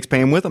company, takes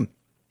Pam with him.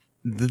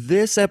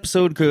 This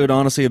episode could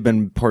honestly have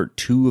been part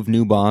 2 of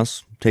New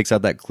Boss. Takes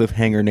out that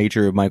cliffhanger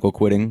nature of Michael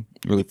quitting.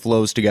 Really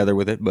flows together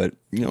with it, but,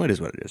 it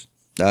is what it is.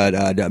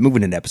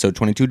 Moving into episode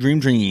 22,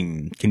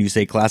 Dream. Can you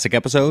say classic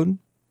episode?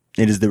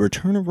 It is the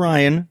return of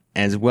Ryan,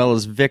 as well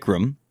as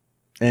Vikram.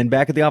 And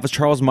back at the office,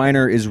 Charles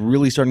Minor is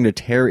really starting to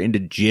tear into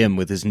Jim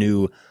with his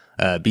new...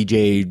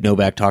 BJ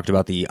Novak talked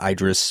about the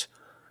Idris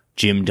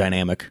Jim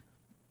dynamic,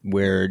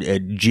 where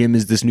Jim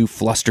is this new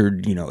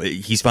flustered,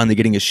 he's finally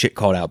getting his shit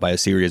called out by a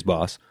serious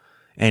boss,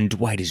 and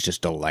Dwight is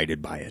just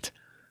delighted by it.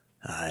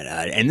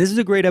 And this is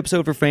a great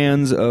episode for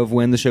fans of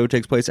when the show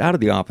takes place out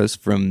of the office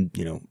from,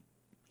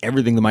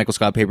 everything the Michael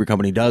Scott Paper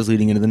Company does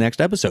leading into the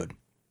next episode.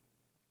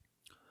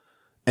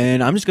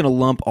 And I'm just going to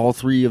lump all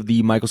 3 of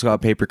the Michael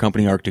Scott Paper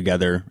Company arc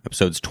together,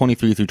 episodes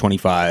 23 through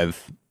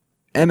 25,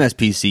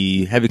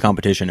 MSPC, Heavy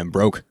Competition, and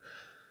Broke.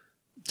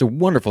 It's a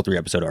wonderful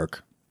 3-episode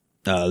arc.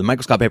 The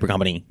Michael Scott Paper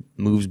Company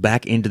moves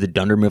back into the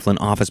Dunder Mifflin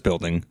office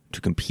building to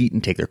compete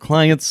and take their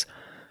clients.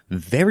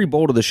 Very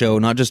bold of the show,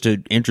 not just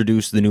to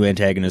introduce the new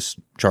antagonist,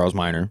 Charles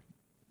Minor,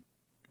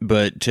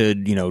 but to,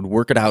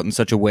 work it out in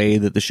such a way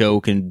that the show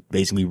can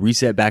basically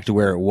reset back to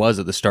where it was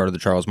at the start of the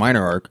Charles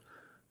Minor arc,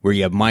 where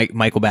you have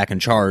Michael back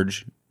in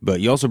charge, but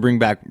you also bring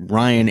back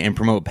Ryan and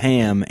promote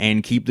Pam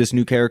and keep this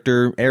new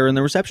character, Aaron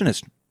the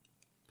receptionist.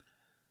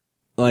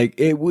 Like,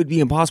 it would be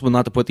impossible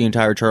not to put the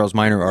entire Charles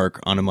Minor arc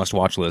on a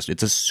must-watch list.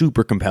 It's a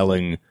super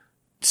compelling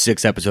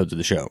 6 episodes of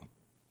the show.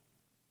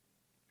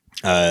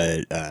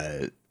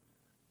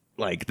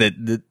 Like,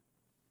 the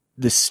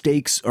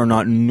stakes are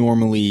not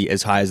normally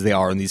as high as they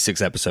are in these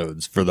 6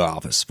 episodes for The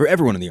Office, for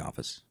everyone in The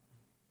Office.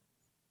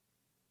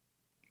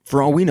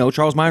 For all we know,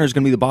 Charles Minor is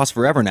going to be the boss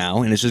forever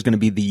now, and it's just going to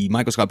be the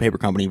Michael Scott Paper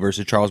Company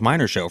versus Charles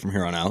Minor show from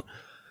here on out.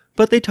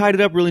 But they tied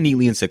it up really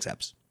neatly in 6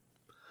 eps.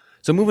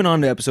 So moving on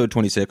to episode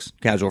 26,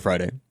 Casual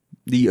Friday,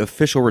 the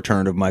official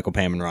return of Michael,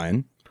 Pam, and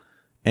Ryan.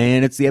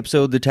 And it's the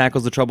episode that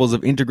tackles the troubles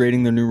of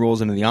integrating their new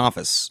roles into the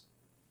office.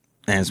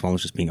 And as well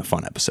as just being a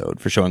fun episode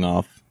for showing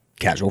off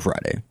Casual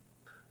Friday.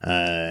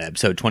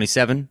 Episode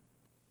 27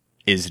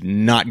 is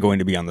not going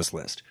to be on this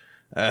list.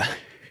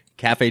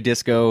 Cafe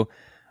Disco.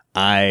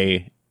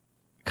 I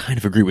kind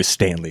of agree with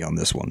Stanley on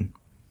this one.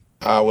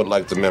 I would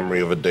like the memory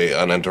of a day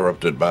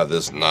uninterrupted by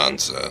this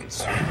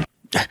nonsense.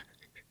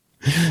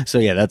 So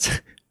yeah,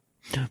 that's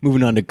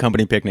moving on to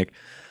Company Picnic.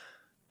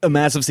 A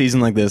massive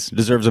season like this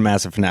deserves a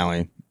massive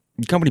finale.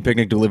 Company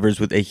Picnic delivers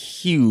with a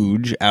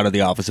huge out of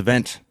the office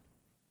event,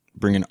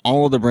 bringing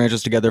all of the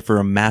branches together for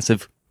a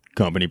massive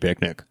company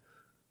picnic.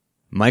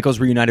 Michael's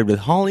reunited with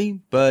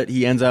Holly, but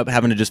he ends up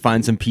having to just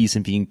find some peace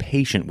and being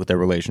patient with their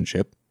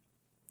relationship.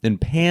 Then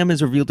Pam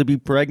is revealed to be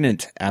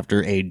pregnant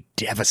after a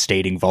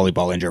devastating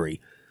volleyball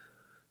injury.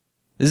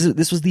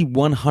 This was the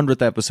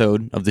 100th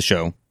episode of the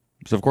show,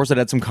 so of course it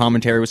had some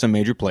commentary with some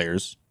major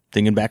players,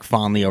 thinking back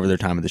fondly over their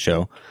time of the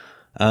show.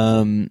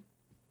 And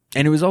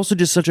it was also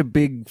just such a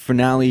big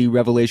finale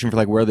revelation for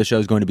like where the show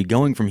is going to be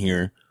going from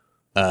here.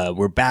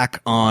 We're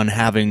back on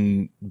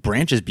having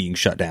branches being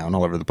shut down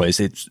all over the place.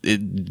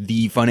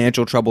 The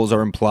financial troubles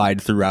are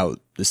implied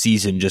throughout the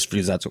season just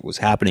because that's what was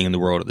happening in the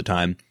world at the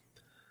time.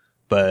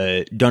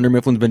 But Dunder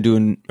Mifflin's been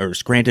doing, or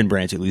Scranton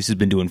branch at least has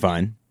been doing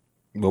fine.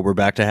 But we're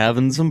back to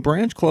having some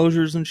branch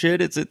closures and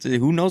shit. It's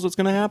who knows what's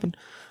going to happen.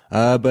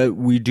 But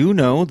we do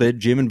know that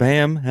Jim and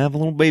Pam have a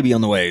little baby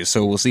on the way,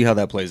 so we'll see how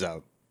that plays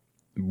out.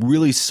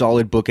 Really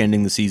solid book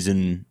ending the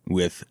season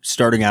with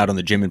starting out on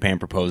the Jim and Pam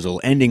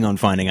proposal, ending on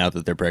finding out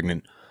that they're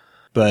pregnant.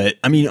 But,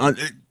 I mean,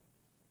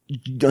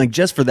 like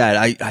just for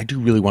that, I do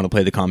really want to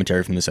play the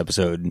commentary from this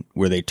episode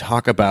where they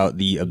talk about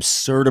the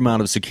absurd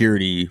amount of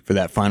security for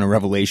that final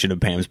revelation of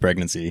Pam's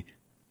pregnancy.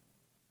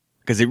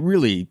 Because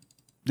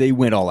they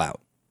went all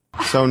out.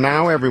 So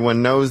now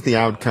everyone knows the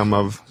outcome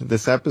of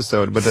this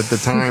episode, but at the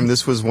time,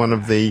 this was one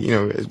of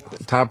the,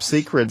 top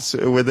secrets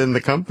within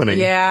the company.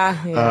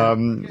 Yeah.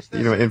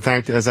 In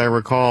fact, as I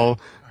recall,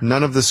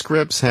 none of the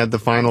scripts had the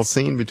final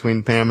scene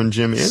between Pam and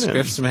Jim in it.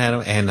 Scripts had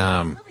them,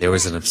 and there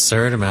was an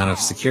absurd amount of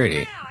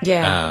security.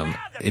 Yeah.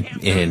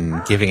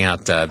 In giving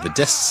out the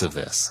discs of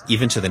this,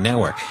 even to the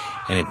network.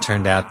 And it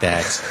turned out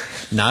that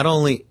not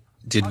only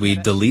did we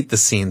delete the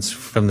scenes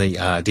from the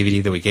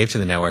DVD that we gave to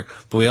the network,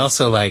 but we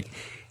also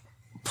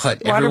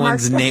put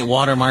everyone's name,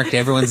 watermarked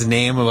everyone's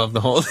name above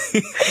the whole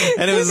thing.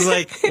 And it was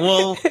like,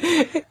 well,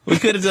 we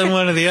could have done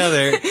one or the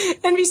other.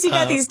 NBC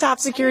got these top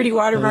security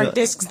watermark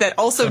discs that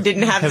also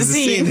didn't have the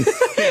scene.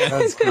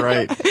 That's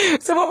great.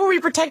 So what were we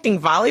protecting?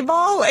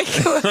 Volleyball?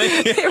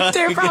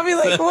 They're probably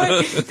like,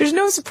 what? There's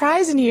no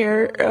surprise in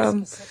here.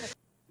 And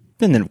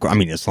then, I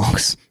mean, as long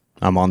as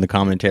I'm on the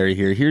commentary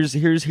here,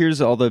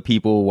 here's all the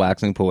people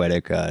waxing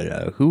poetic.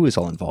 Who is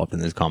all involved in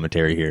this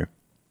commentary here?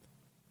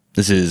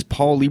 This is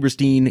Paul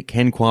Lieberstein,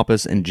 Ken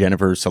Kwapis, and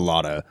Jennifer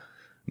Salata.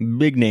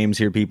 Big names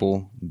here,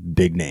 people.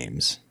 Big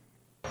names.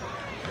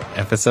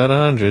 Episode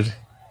 100.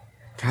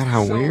 God,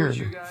 how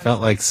weird. Felt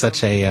like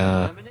such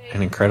an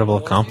incredible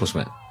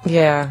accomplishment.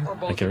 Yeah.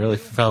 Like it really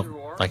felt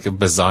like a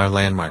bizarre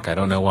landmark. I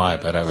don't know why,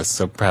 but I was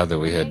so proud that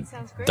we had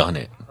done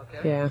it.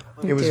 Yeah.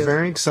 It was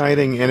very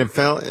exciting, and it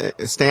felt,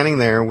 standing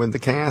there with the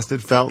cast,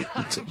 it felt,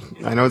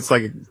 I know it's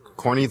like a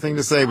corny thing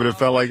to say, but it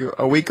felt like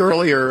a week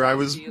earlier I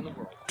was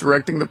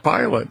directing the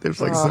pilot. It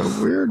was like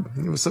so weird.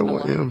 It was so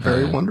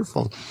very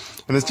wonderful.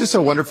 And it's just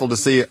so wonderful to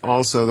see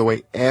also the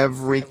way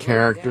every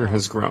character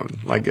has grown.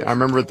 Like I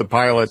remember at the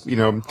pilot,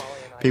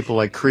 people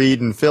like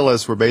Creed and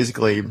Phyllis were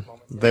basically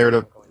there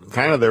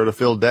to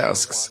fill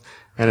desks.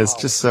 And it's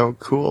just so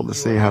cool to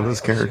see how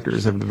those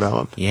characters have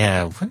developed.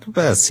 Yeah. What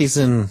about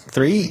season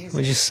 3,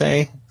 would you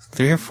say?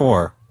 3 or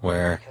 4,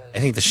 where I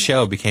think the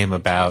show became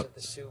about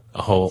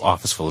a whole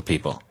office full of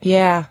people.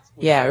 Yeah.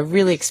 Yeah, it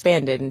really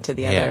expanded into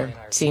the other,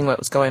 seeing what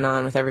was going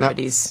on with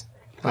everybody's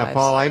lives.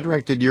 Paul, I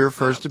directed your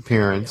first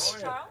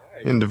appearance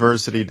in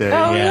Diversity Day.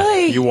 Oh,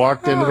 really? You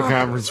walked into the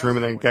conference room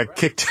and then got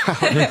kicked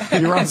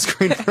out. You were on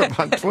screen for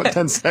about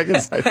 10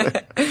 seconds, I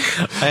think.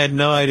 I had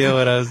no idea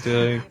what I was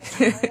doing.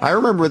 I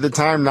remember at the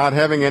time not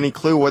having any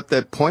clue what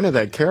that point of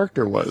that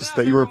character was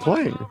that you were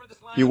playing.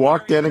 You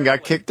walked in and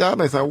got kicked out,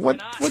 and I thought, what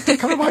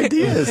kind of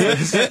idea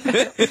is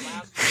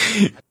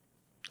this?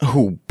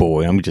 Oh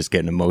boy, I'm just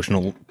getting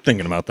emotional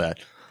thinking about that.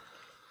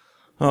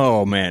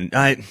 Oh man,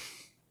 I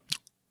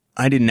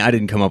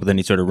didn't come up with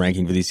any sort of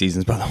ranking for these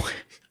seasons, by the way.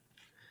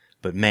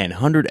 But man,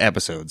 100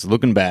 episodes.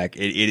 Looking back,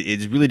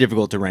 it's really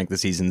difficult to rank the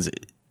seasons.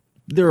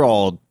 They're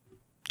all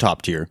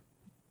top tier.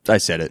 I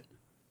said it.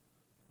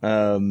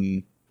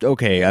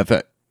 Okay,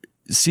 I've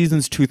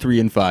seasons 2, 3,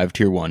 and 5,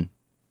 tier 1.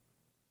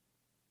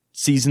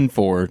 Season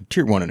 4,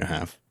 tier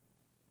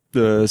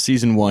 1.5.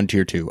 Season 1,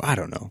 tier 2. I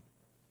don't know.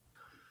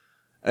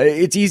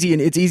 It's easy,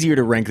 and it's easier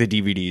to rank the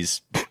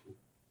DVDs.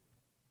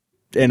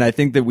 And I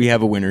think that we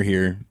have a winner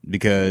here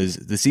because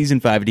the season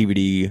 5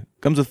 DVD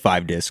comes with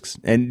 5 discs.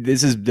 And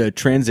this is the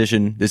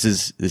transition. This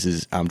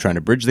is I'm trying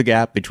to bridge the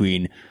gap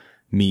between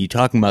me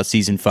talking about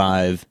season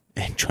 5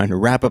 and trying to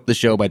wrap up the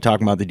show by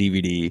talking about the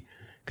DVD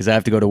because I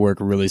have to go to work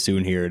really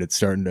soon here and it's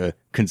starting to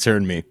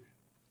concern me.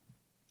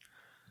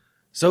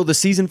 So the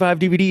season 5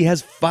 DVD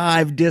has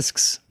 5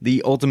 discs,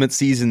 the ultimate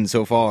season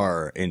so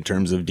far in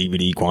terms of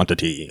DVD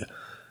quantity.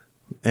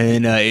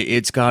 And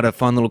it's got a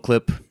fun little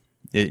clip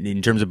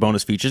in terms of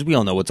bonus features. We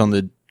all know what's on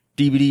the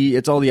DVD.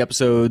 It's all the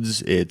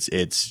episodes.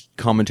 It's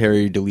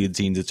commentary, deleted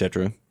scenes,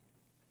 etc.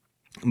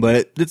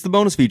 But it's the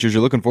bonus features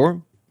you're looking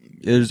for.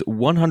 There's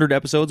 100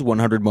 episodes,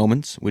 100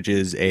 moments, which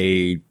is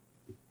a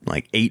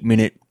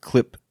 8-minute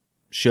clip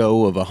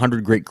show of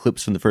 100 great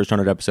clips from the first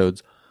 100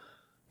 episodes.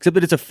 Except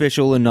that it's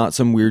official and not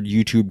some weird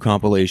YouTube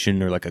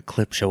compilation or like a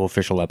clip show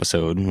official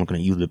episode. I'm not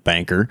going to use the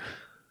banker.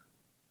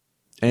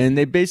 And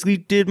they basically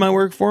did my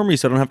work for me,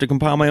 so I don't have to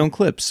compile my own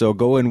clips. So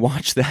go and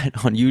watch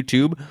that on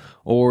YouTube,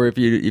 or if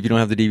you don't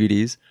have the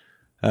DVDs.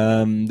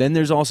 Then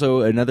there's also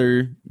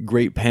another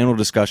great panel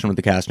discussion with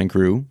the cast and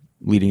crew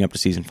leading up to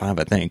season 5,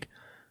 I think,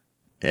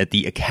 at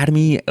the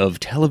Academy of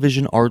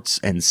Television Arts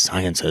and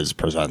Sciences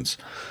presents.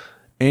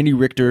 Andy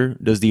Richter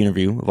does the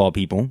interview, of all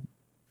people.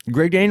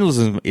 Greg Daniels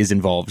is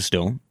involved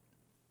still.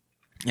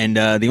 And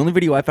the only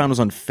video I found was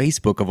on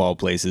Facebook, of all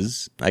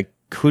places. I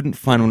couldn't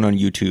find one on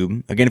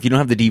YouTube. Again, if you don't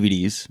have the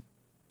DVDs,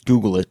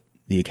 Google it.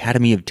 The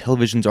Academy of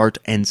Television's Art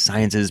and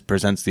Sciences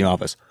presents The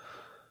Office.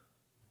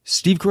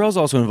 Steve Carell's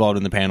also involved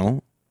in the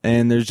panel,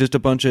 and there's just a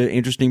bunch of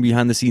interesting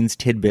behind-the-scenes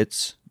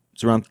tidbits.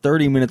 It's around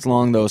 30 minutes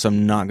long, though, so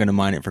I'm not going to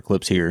mine it for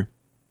clips here.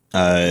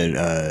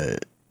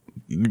 But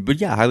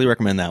yeah, highly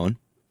recommend that one.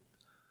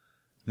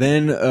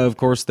 Then, of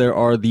course, there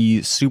are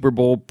the Super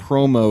Bowl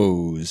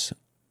promos.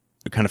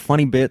 They're kind of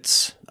funny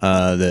bits.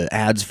 The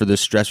ads for the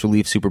Stress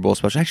Relief Super Bowl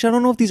special. Actually, I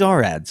don't know if these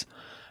are ads.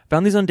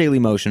 Found these on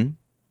Dailymotion,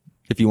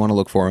 if you want to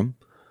look for them.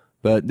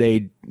 But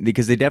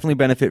because they definitely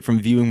benefit from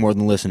viewing more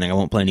than listening. I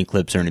won't play any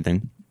clips or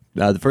anything.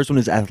 The first one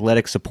is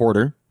Athletic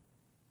Supporter.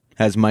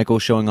 Has Michael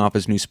showing off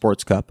his new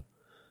sports cup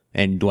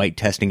and Dwight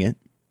testing it.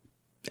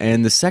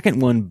 And the second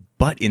one,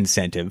 Butt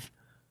Incentive.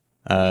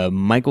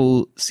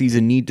 Michael sees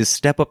a need to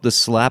step up the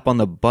slap on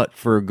the butt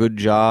for a good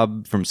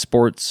job from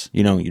sports.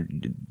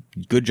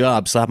 Good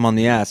job, slap him on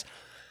the ass.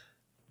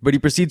 But he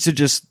proceeds to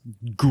just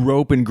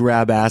grope and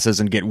grab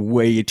asses and get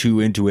way too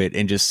into it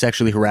and just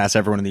sexually harass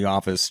everyone in the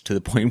office to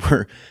the point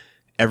where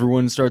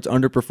everyone starts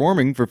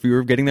underperforming for fear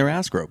of getting their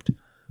ass groped.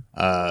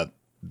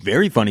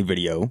 Very funny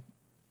video.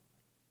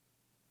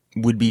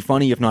 Would be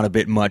funny if not a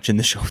bit much in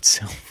the show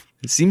itself.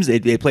 It seems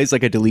it plays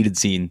like a deleted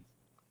scene,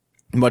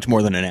 much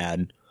more than an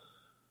ad.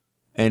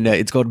 And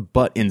it's called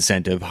Butt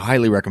Incentive.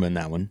 Highly recommend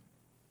that one.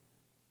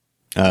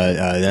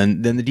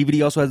 Then the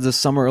DVD also has the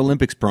Summer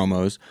Olympics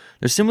promos.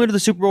 They're similar to the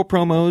Super Bowl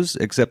promos,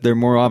 except they're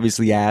more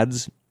obviously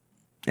ads.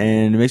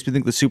 And it makes me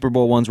think the Super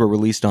Bowl ones were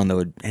released on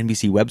the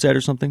NBC website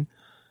or something.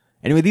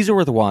 Anyway, these are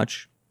worth a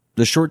watch.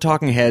 The short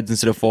talking heads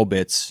instead of full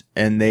bits,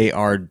 and they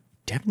are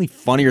definitely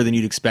funnier than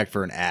you'd expect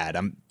for an ad.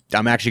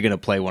 I'm actually going to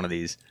play one of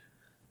these.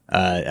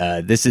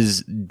 This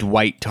is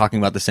Dwight talking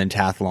about the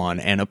Centathlon,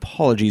 and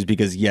apologies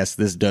because, yes,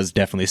 this does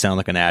definitely sound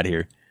like an ad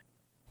here.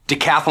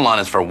 Decathlon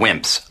is for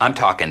wimps. I'm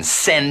talking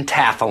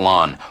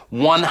Centathlon.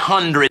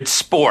 100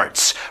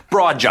 sports.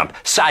 Broad jump,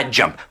 side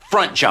jump,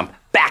 front jump,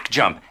 back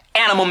jump,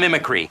 animal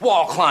mimicry,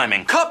 wall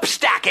climbing, cup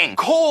stacking,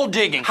 coal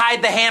digging,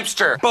 hide the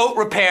hamster, boat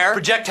repair,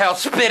 projectile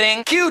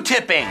spitting,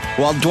 Q-tipping.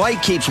 While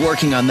Dwight keeps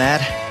working on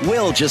that,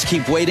 we'll just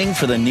keep waiting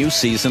for the new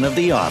season of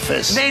The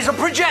Office. Nasal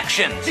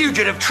projection,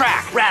 fugitive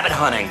track, rabbit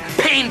hunting,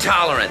 pain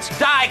tolerance,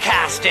 die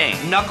casting,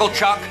 knuckle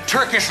chuck,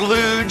 Turkish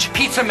luge,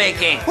 pizza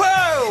making,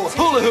 whoa,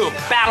 hula hoop,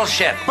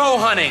 battleship, bow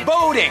hunting,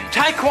 boating,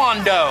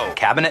 taekwondo,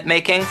 cabinet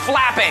making,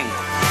 flapping.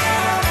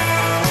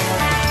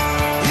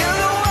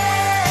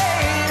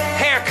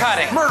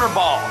 Cutting, murder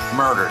ball,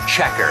 murder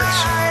checkers.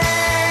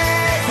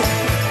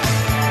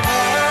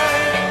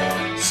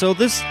 So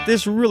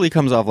this really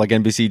comes off like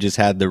NBC just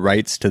had the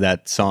rights to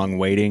that song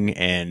Waiting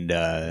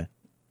and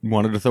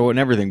wanted to throw it in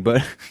everything,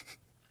 but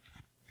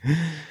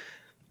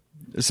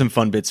there's some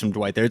fun bits from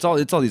Dwight there. It's all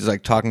these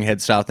like talking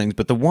head style things,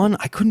 but the one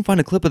I couldn't find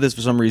a clip of this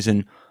for some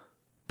reason,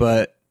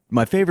 but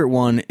my favorite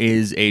one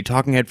is a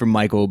talking head from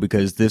Michael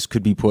because this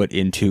could be put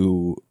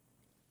into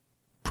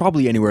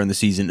probably anywhere in the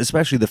season,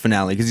 especially the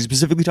finale, because he's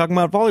specifically talking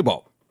about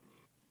volleyball.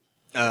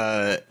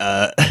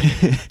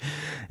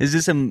 Is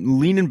this him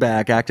leaning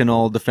back, acting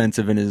all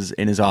defensive in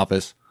his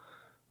office?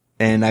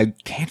 And I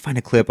can't find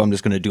a clip. I'm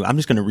just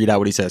gonna read out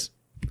what he says.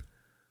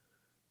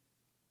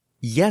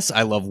 Yes,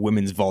 I love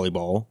women's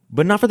volleyball,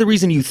 but not for the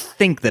reason you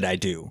think that I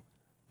do.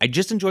 I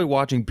just enjoy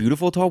watching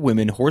beautiful tall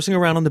women horsing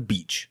around on the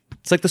beach.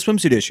 It's like the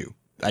swimsuit issue.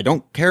 I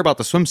don't care about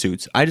the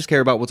swimsuits. I just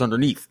care about what's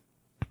underneath.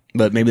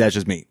 But maybe that's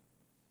just me.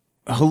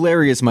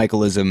 Hilarious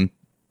Michaelism.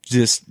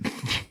 Just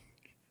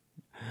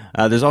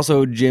there's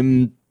also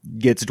Jim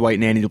gets Dwight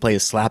and Andy to play a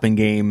slapping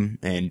game,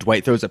 and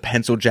Dwight throws a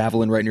pencil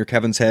javelin right near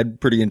Kevin's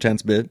head. Pretty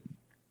intense bit.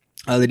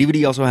 The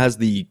DVD also has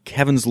the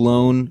Kevin's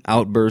Loan,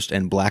 Outburst,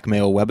 and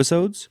Blackmail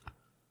webisodes.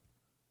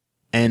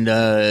 And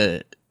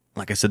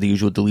like I said, the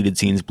usual deleted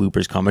scenes,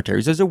 bloopers,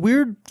 commentaries. There's a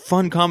weird,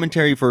 fun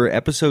commentary for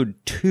episode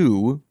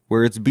 2,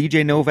 where it's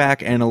BJ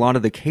Novak and a lot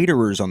of the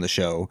caterers on the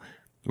show,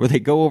 where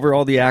they go over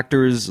all the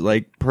actors,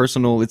 like,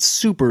 personal, it's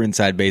super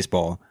inside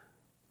baseball.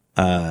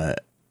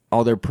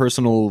 All their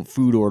personal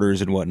food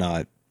orders and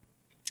whatnot.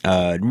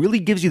 It really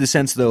gives you the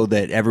sense, though,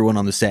 that everyone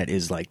on the set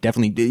is, like,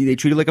 definitely, they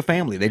treat it like a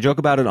family. They joke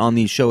about it on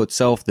the show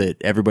itself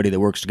that everybody that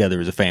works together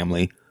is a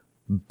family.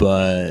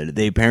 but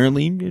they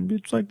apparently,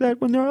 it's like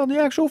that when they're on the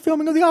actual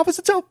filming of The Office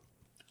itself.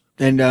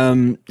 And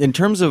in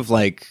terms of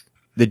like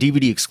the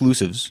DVD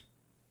exclusives,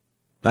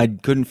 I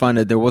couldn't find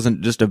it. There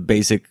wasn't just a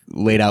basic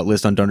laid out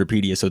list on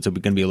Dunderpedia, so it's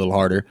going to be a little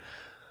harder.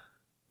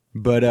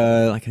 But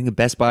I think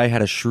Best Buy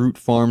had a Schrute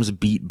Farms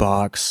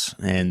beatbox,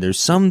 and there's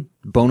some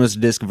bonus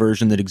disc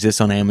version that exists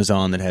on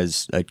Amazon that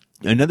has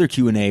another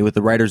Q&A with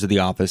the writers of The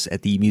Office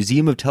at the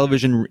Museum of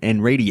Television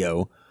and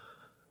Radio,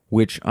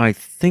 which I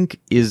think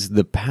is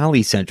the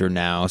Pally Center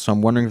now. So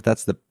I'm wondering if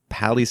that's the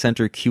Pally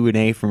Center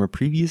Q&A from a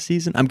previous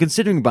season. I'm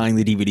considering buying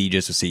the DVD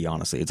just to see,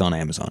 honestly. It's on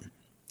Amazon.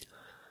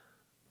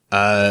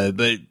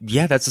 But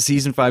yeah, that's the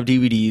season 5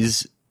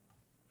 DVDs.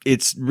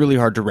 It's really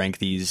hard to rank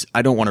these.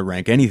 I don't want to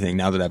rank anything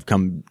now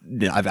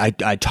that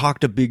I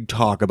talked a big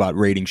talk about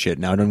rating shit.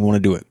 Now I don't want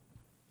to do it.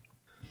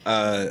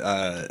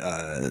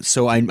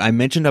 So I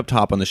mentioned up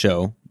top on the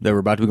show that we're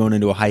about to be going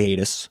into a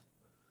hiatus,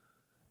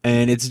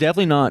 and it's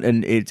definitely not,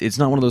 and it's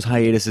not one of those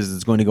hiatuses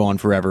that's going to go on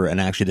forever. And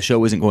actually the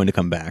show isn't going to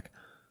come back.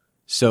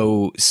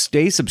 So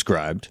stay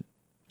subscribed.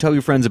 Tell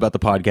your friends about the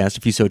podcast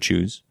if you so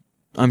choose.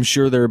 I'm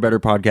sure there are better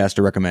podcasts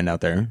to recommend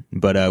out there,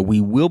 but we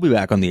will be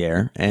back on the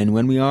air, and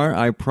when we are,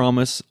 I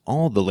promise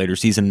all the later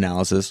season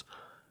analysis.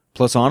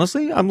 Plus,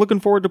 honestly, I'm looking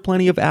forward to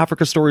plenty of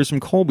Africa stories from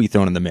Colby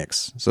thrown in the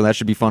mix, so that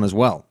should be fun as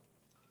well.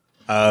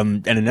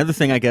 And another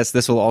thing, I guess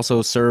this will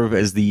also serve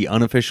as the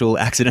unofficial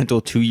accidental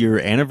 2-year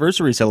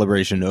anniversary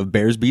celebration of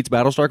Bears Beats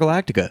Battlestar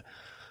Galactica.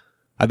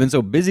 I've been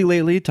so busy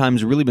lately,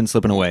 time's really been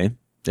slipping away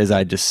as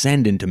I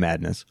descend into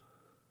madness.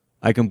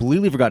 I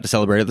completely forgot to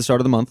celebrate at the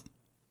start of the month.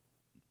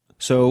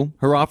 So,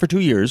 hurrah for 2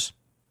 years.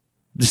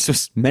 This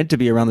was meant to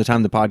be around the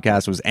time the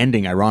podcast was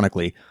ending,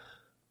 ironically.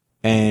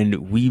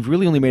 And we've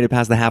really only made it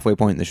past the halfway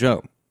point in the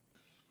show.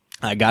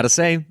 I gotta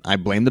say, I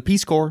blame the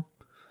Peace Corps.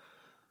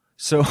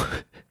 So,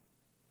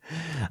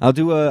 I'll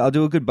do a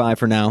goodbye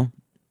for now.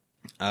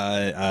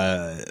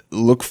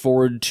 Look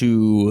forward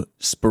to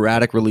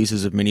sporadic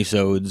releases of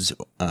minisodes.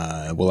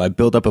 While I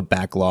build up a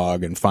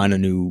backlog and find a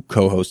new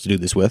co-host to do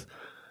this with.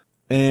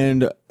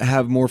 And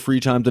have more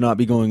free time to not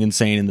be going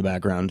insane in the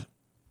background.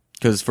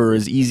 Because for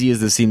as easy as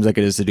this seems like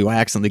it is to do, I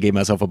accidentally gave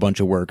myself a bunch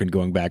of work and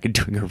going back and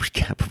doing a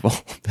recap of all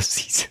of the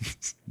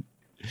seasons.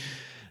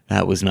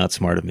 That was not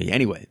smart of me.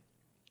 Anyway,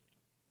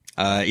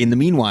 in the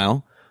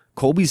meanwhile,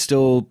 Colby's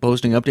still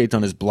posting updates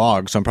on his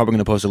blog, so I'm probably going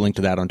to post a link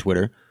to that on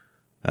Twitter.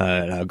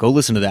 Go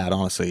listen to that,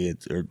 honestly,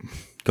 or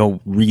go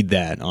read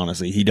that,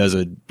 honestly.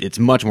 It's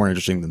much more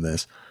interesting than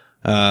this.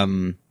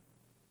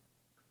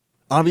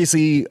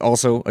 Obviously,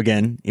 also,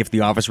 again, if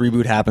the Office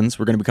reboot happens,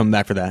 we're going to be coming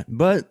back for that.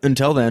 But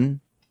until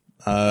then,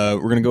 we're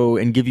going to go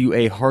and give you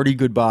a hearty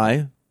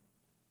goodbye.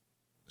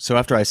 So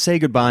after I say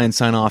goodbye and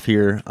sign off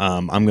here,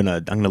 I'm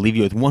going to leave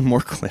you with one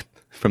more clip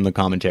from the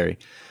commentary.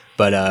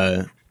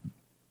 But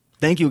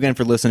thank you again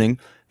for listening. If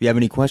you have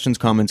any questions,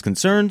 comments,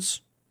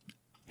 concerns,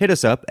 hit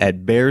us up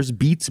at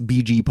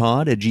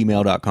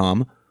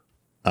bearsbeatsbgpod@gmail.com.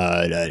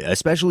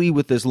 Especially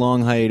with this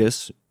long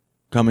hiatus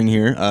coming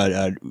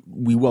here,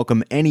 we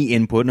welcome any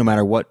input no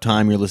matter what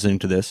time you're listening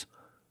to this.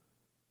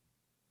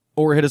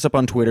 Or hit us up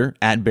on Twitter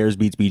at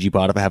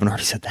BearsBeatsBGPod if I haven't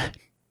already said that.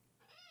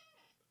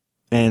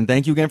 And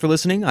thank you again for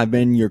listening. I've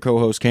been your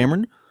co-host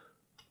Cameron,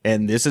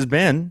 and this has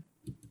been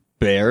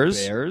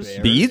Bears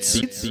Beats.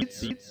 Ooh,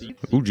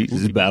 geez,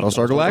 this is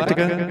Battlestar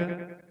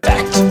Galactica.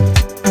 Fact.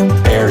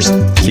 Bears.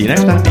 See you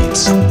next time.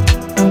 Beats.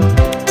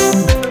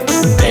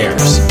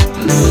 Bears.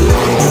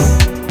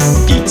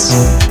 Beats.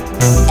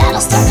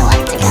 Battlestar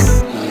Galactica.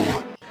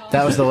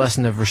 That was the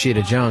lesson of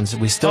Rashida Jones.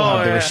 We still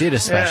have the Rashida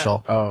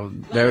special. Oh,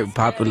 very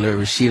popular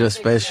Rashida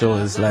special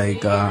is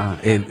like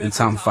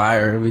it's on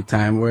fire every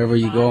time wherever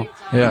you go.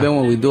 Yeah. Even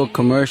when we do a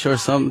commercial or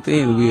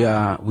something, we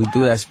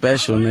do that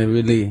special and it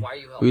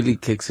really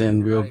kicks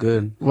in real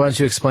good. Why don't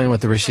you explain what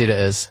the Rashida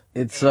is?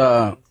 It's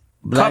black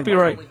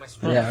copyright.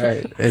 Yeah,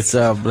 right. It's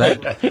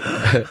black.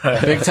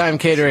 Big Time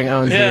Catering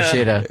owns the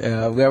Rashida.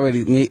 Yeah, we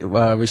already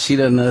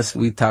Rashida and us.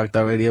 We talked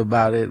already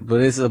about it,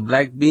 but it's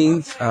black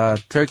beans,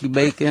 turkey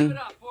bacon,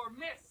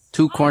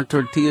 2 corn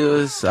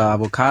tortillas,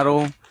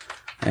 avocado,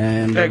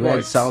 and red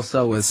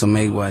salsa with some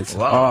egg whites.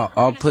 Wow.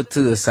 All put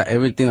to the side,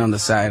 everything on the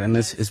side, and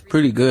it's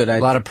pretty good. A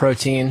lot of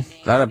protein.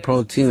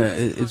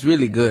 It's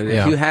really good.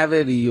 Yeah. If you have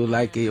it, you'll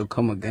like it. You'll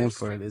come again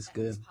for it. It's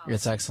good.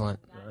 It's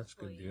excellent. Yeah, that's a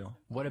good deal.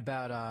 What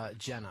about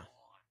Jenna?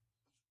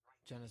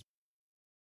 Jenna's